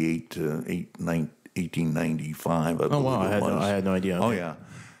 1888 to 1895, I believe it was. I had no idea. Oh, yeah.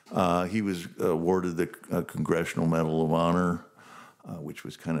 He was awarded the Congressional Medal of Honor, which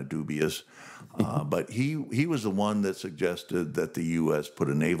was kind of dubious. But he was the one that suggested that the U.S. put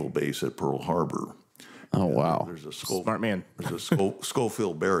a naval base at Pearl Harbor. Oh, wow. There's a Smart man. There's a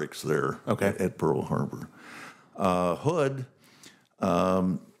Schofield Barracks there at Pearl Harbor.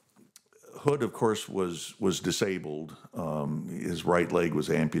 Hood, of course, was disabled. His right leg was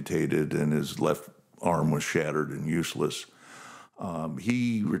amputated and his left arm was shattered and useless.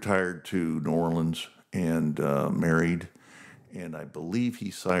 He retired to New Orleans and married, and I believe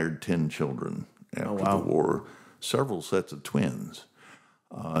he sired 10 children after the war, several sets of twins.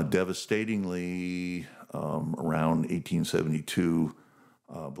 Devastatingly, around 1872,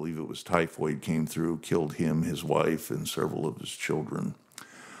 I believe it was typhoid came through, killed him, his wife, and several of his children.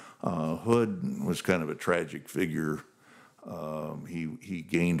 Hood was kind of a tragic figure. He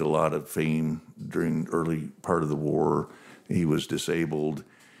gained a lot of fame during the early part of the war. He was disabled.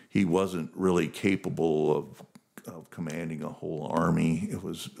 He wasn't really capable of commanding a whole army. It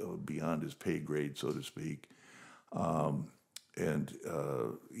was beyond his pay grade, so to speak. And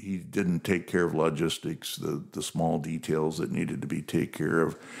he didn't take care of logistics, the small details that needed to be taken care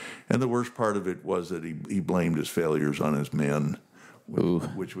of. And the worst part of it was that he blamed his failures on his men,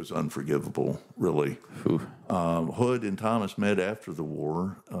 which was unforgivable, really. Hood and Thomas met after the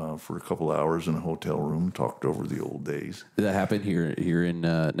war for a couple hours in a hotel room, talked over the old days. Did that happen here in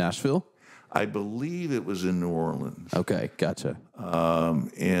Nashville? I believe it was in New Orleans. Okay, gotcha.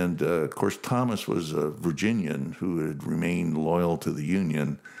 And of course, Thomas was a Virginian who had remained loyal to the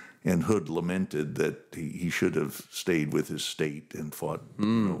Union, and Hood lamented that he should have stayed with his state and fought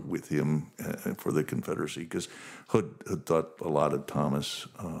with him for the Confederacy, because Hood thought a lot of Thomas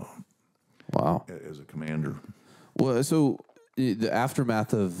Wow. as a commander. Well, so the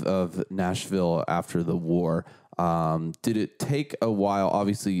aftermath of Nashville after the war, did it take a while?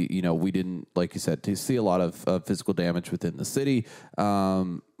 Obviously, we didn't, like you said, to see a lot of physical damage within the city.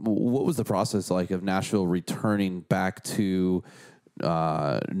 What was the process like of Nashville returning back to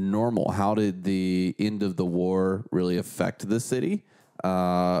normal? How did the end of the war really affect the city?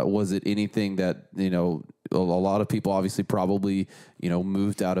 Was it anything that, a lot of people obviously probably,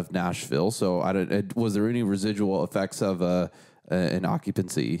 moved out of Nashville. So was there any residual effects of an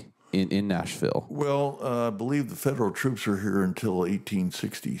occupancy in Nashville? Well, I believe the federal troops were here until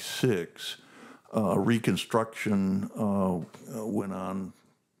 1866. Reconstruction went on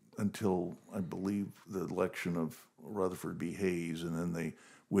until, I believe, the election of Rutherford B. Hayes, and then they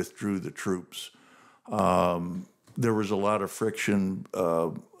withdrew the troops. There was a lot of friction,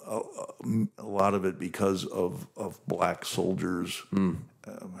 a lot of it because of black soldiers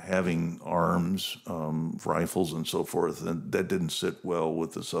having arms, rifles, and so forth, and that didn't sit well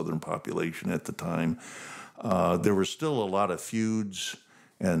with the Southern population at the time. There were still a lot of feuds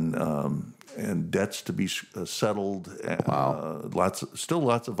and debts to be settled. Wow. Still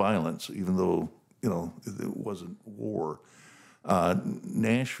lots of violence, even though it wasn't war.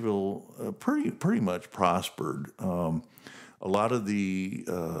 Nashville pretty much prospered. A lot of the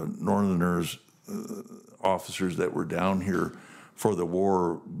Northerners, officers that were down here for the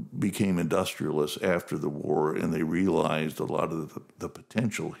war, became industrialists after the war, and they realized a lot of the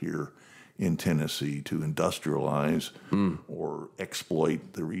potential here in Tennessee to industrialize or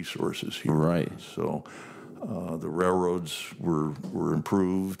exploit the resources here. Right. So the railroads were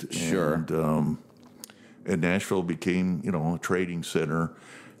improved. Sure. And Nashville became, a trading center.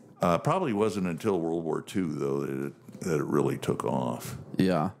 Probably wasn't until World War II, though, that it really took off.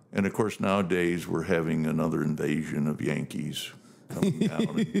 Yeah. And of course, nowadays we're having another invasion of Yankees coming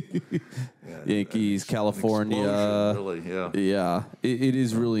down. Yankees, California. Really, yeah. Yeah. It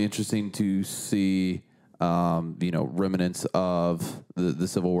is really interesting to see, remnants of the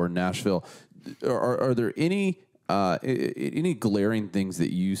Civil War in Nashville. Are there any glaring things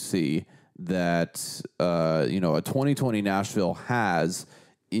that you see that, a 2020 Nashville has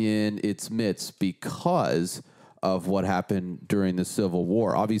in its midst because of what happened during the Civil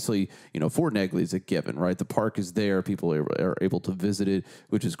War? Obviously, Fort Negley is a given, right? The park is there. People are able to visit it,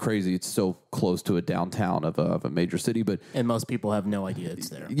 which is crazy. It's so close to a downtown of a major city, and most people have no idea it's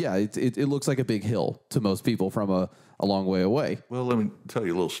there. Yeah, it looks like a big hill to most people from a long way away. Well, let me tell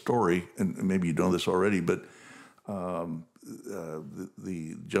you a little story, and maybe you know this already, but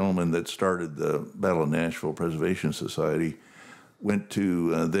the gentleman that started the Battle of Nashville Preservation Society went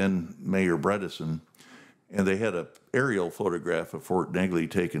to then Mayor Bredesen, and they had an aerial photograph of Fort Negley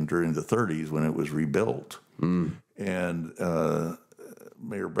taken during the 30s when it was rebuilt. And Mayor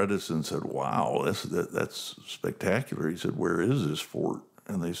Bredesen said, "Wow, that's spectacular." He said, "Where is this fort?"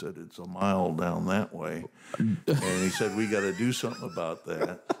 And they said, "It's a mile down that way." And he said, "We got to do something about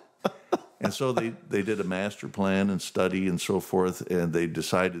that." And so they did a master plan and study and so forth, and they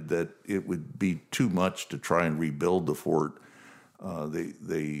decided that it would be too much to try and rebuild the fort.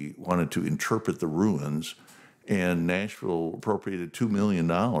 They wanted to interpret the ruins, and Nashville appropriated $2 million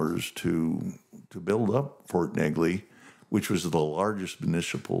to build up Fort Negley, which was the largest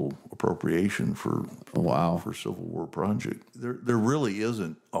municipal appropriation for Civil War project. There really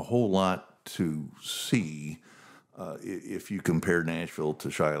isn't a whole lot to see if you compare Nashville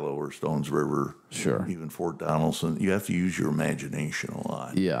to Shiloh or Stones River, Sure, even Fort Donelson. You have to use your imagination a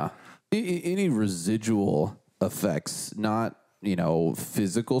lot. Yeah. Any residual effects, not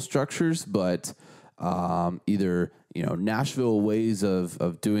physical structures, but either Nashville ways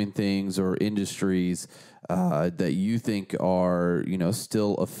of doing things or industries that you think are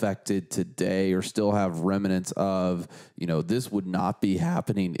still affected today or still have remnants of this would not be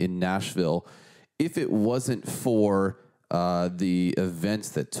happening in Nashville if it wasn't for the events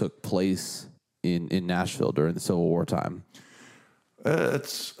that took place in Nashville during the Civil War time?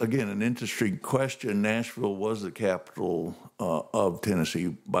 It's, again, an interesting question. Nashville was the capital of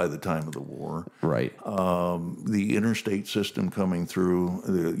Tennessee by the time of the war. Right. The interstate system coming through,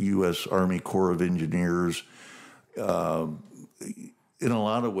 the U.S. Army Corps of Engineers, in a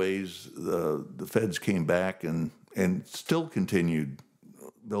lot of ways, the feds came back and still continued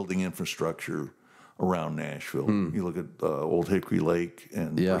building infrastructure around Nashville. You look at Old Hickory Lake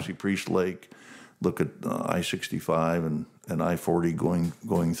and Percy Priest Lake. Look at I-65 and I-40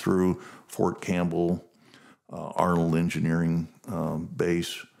 going through Fort Campbell, Arnold Engineering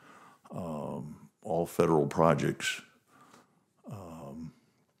Base, all federal projects.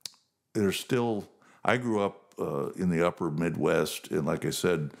 There's still. I grew up in the upper Midwest, and like I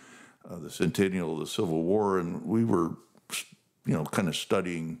said, the centennial of the Civil War, and we were, kind of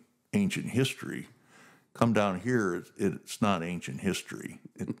studying ancient history. Come down here, it's not ancient history.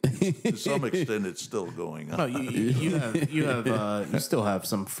 To some extent, it's still going on. No, you still have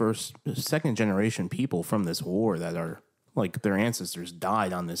some second generation people from this war that are like their ancestors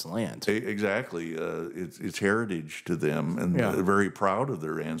died on this land. Exactly, it's heritage to them, and they're very proud of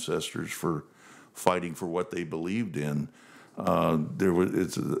their ancestors for fighting for what they believed in.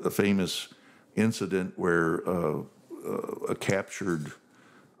 It's a famous incident where a captured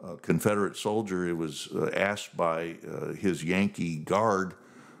Confederate soldier was asked by his Yankee guard,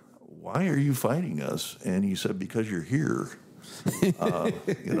 "Why are you fighting us?" And he said, "Because you're here. You're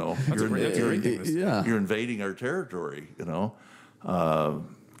invading our territory.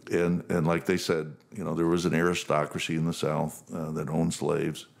 And like they said, there was an aristocracy in the South that owned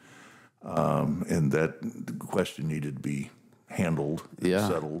slaves, and that question needed to be handled and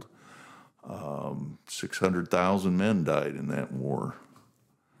settled. 600,000 men died in that war."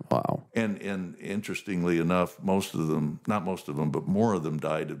 Wow. And interestingly enough, not most of them, but more of them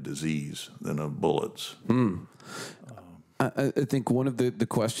died of disease than of bullets. I think one of the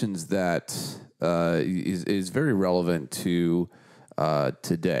questions that is very relevant to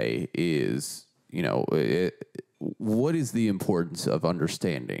today is, what is the importance of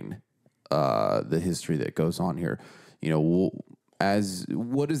understanding the history that goes on here?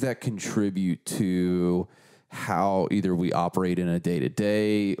 What does that contribute to how either we operate in a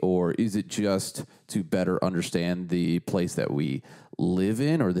day-to-day, or is it just to better understand the place that we live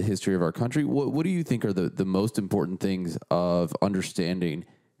in or the history of our country? What do you think are the most important things of understanding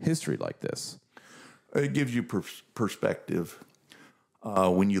history like this? It gives you perspective.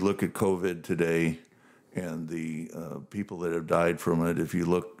 When you look at COVID today and the people that have died from it, if you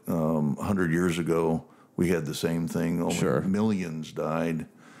look 100 years ago, we had the same thing. Millions died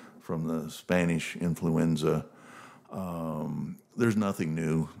from the Spanish influenza. There's nothing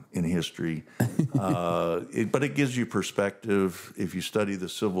new in history, but it gives you perspective. If you study the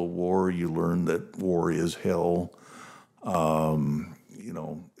Civil War, you learn that war is hell. There's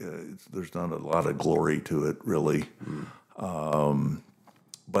not a lot of glory to it, really.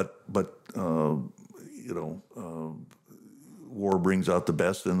 But war brings out the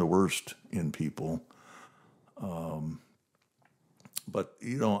best and the worst in people. But,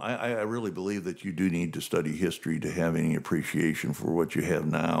 I really believe that you do need to study history to have any appreciation for what you have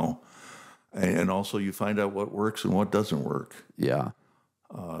now. And also you find out what works and what doesn't work. Yeah.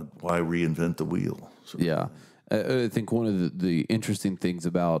 Why reinvent the wheel? Yeah. I think one of the interesting things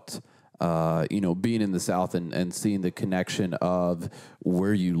about, being in the South and seeing the connection of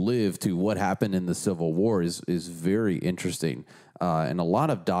where you live to what happened in the Civil War is very interesting. And a lot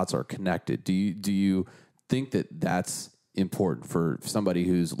of dots are connected. Do you think that that's important for somebody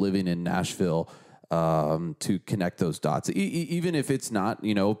who's living in Nashville to connect those dots, even if it's not,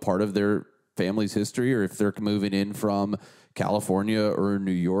 part of their family's history, or if they're moving in from California or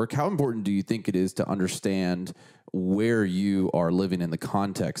New York? How important do you think it is to understand where you are living in the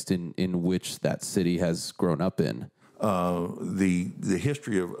context in which that city has grown up in? The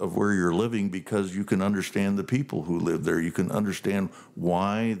history of where you're living, because you can understand the people who live there. You can understand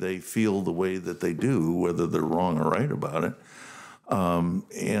why they feel the way that they do, whether they're wrong or right about it.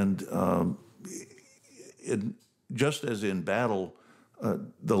 Just as in battle,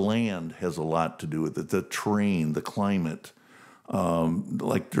 the land has a lot to do with it. The terrain, the climate.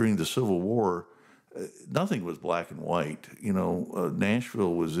 Like during the Civil War, nothing was black and white.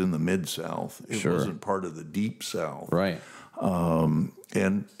 Nashville was in the Mid-South. It wasn't part of the Deep South. Right. And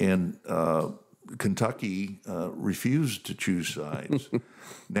Kentucky refused to choose sides.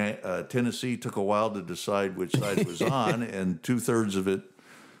 Tennessee took a while to decide which side it was on, and 2/3 of it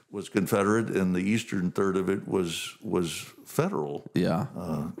was Confederate, and the eastern third of it was Federal. Yeah.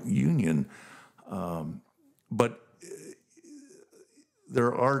 Union. But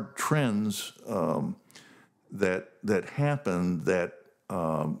there are trends that happen that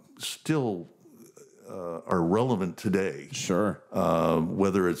still are relevant today. Sure.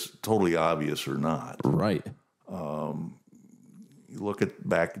 Whether it's totally obvious or not. Right. You look at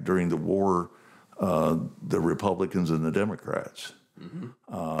back during the war, the Republicans and the Democrats.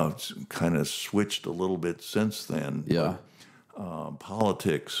 It's kind of switched a little bit since then. Yeah.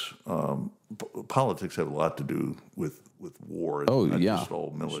 Politics, politics have a lot to do with war. Oh, not yeah. just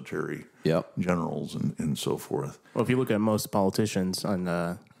all military Yep. generals and so forth. Well, if you look at most politicians,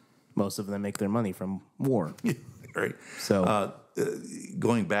 most of them make their money from war. Right. So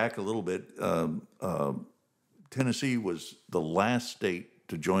Going back a little bit, Tennessee was the last state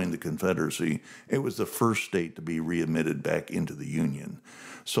to join the Confederacy. It was the first state to be readmitted back into the Union.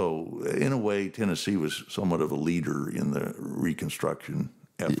 So in a way, Tennessee was somewhat of a leader in the Reconstruction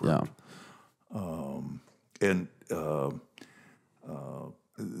effort. Yeah. And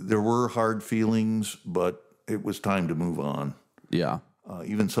there were hard feelings, but it was time to move on. Yeah.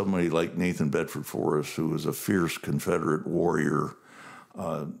 Even somebody like Nathan Bedford Forrest, who was a fierce Confederate warrior,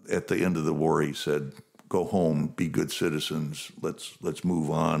 at the end of the war, he said, "Go home, be good citizens. Let's move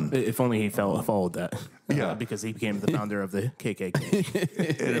on." if only he followed that. Yeah. Because he became the founder of the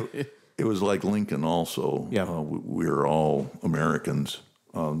KKK. And it was like Lincoln also. Yeah. We were all Americans.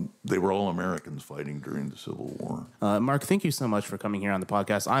 They were all Americans fighting during the Civil War. Mark, thank you so much for coming here on the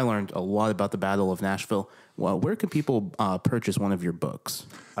podcast. I learned a lot about the Battle of Nashville. Well, where can people purchase one of your books?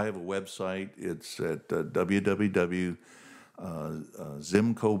 I have a website. It's at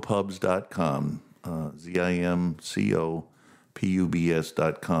www.zimcopubs.com,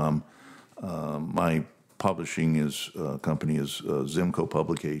 ZIMCOPUBS.com. My publishing company is Zimco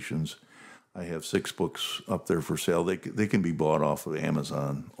Publications. I have 6 books up there for sale. They can be bought off of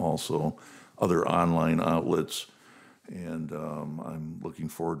Amazon, also other online outlets. And I'm looking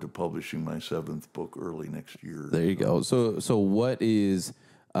forward to publishing my 7th book early next year. There you go. So what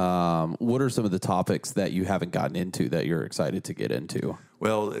are some of the topics that you haven't gotten into that you're excited to get into?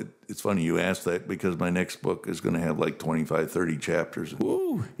 Well, it's funny you asked that because my next book is going to have like 25, 30 chapters.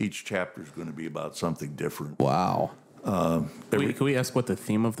 And each chapter is going to be about something different. Wow. Can we ask what the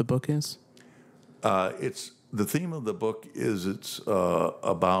theme of the book is? The theme of the book is it's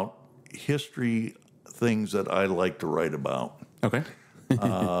about history, things that I like to write about. Okay.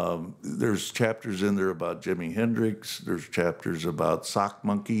 There's chapters in there about Jimi Hendrix. There's chapters about sock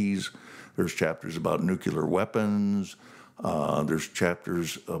monkeys. There's chapters about nuclear weapons. There's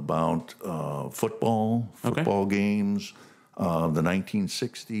chapters about football games, the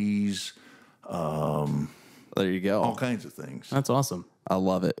 1960s. There you go. All kinds of things. That's awesome. I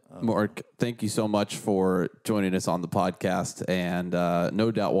love it. Mark, thank you so much for joining us on the podcast. And no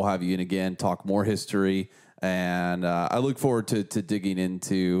doubt we'll have you in again, talk more history. And I look forward to digging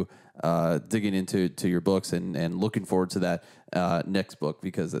into your books and looking forward to that next book,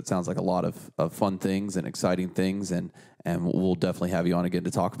 because it sounds like a lot of fun things and exciting things. And we'll definitely have you on again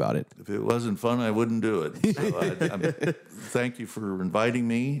to talk about it. If it wasn't fun, I wouldn't do it. So thank you for inviting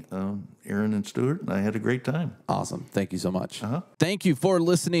me, Aaron and Stuart. I had a great time. Awesome. Thank you so much. Thank you for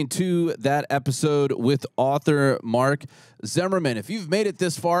listening to that episode with author Mark Zimmerman. If you've made it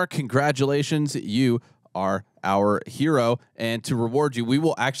this far, congratulations. You are our hero. And to reward you, we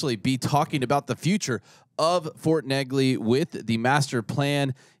will actually be talking about the future of Fort Negley with the master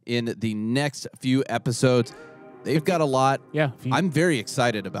plan in the next few episodes. They've got a lot. Yeah. I'm very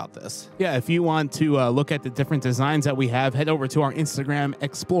excited about this. Yeah, if you want to look at the different designs that we have, head over to our Instagram,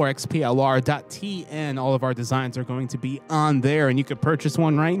 explorexplr.tn. All of our designs are going to be on there, and you can purchase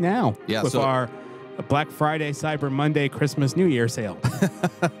one right now with our Black Friday, Cyber Monday, Christmas, New Year sale.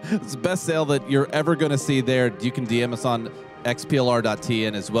 It's the best sale that you're ever going to see there. You can DM us on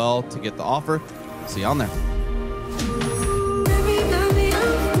xplr.tn as well to get the offer. See you on there.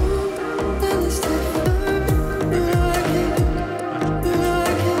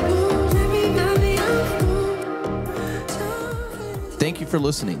 Thank you for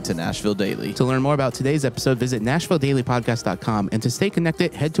listening to Nashville Daily. To learn more about today's episode, visit NashvilleDailyPodcast.com. And to stay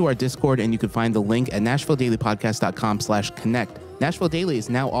connected, head to our Discord, and you can find the link at NashvilleDailyPodcast.com/connect. Nashville Daily is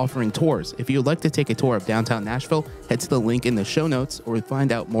now offering tours. If you would like to take a tour of downtown Nashville, head to the link in the show notes or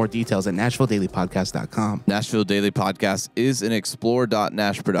find out more details at NashvilleDailyPodcast.com. Nashville Daily Podcast is an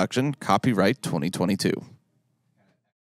Explore.Nash production, copyright 2022.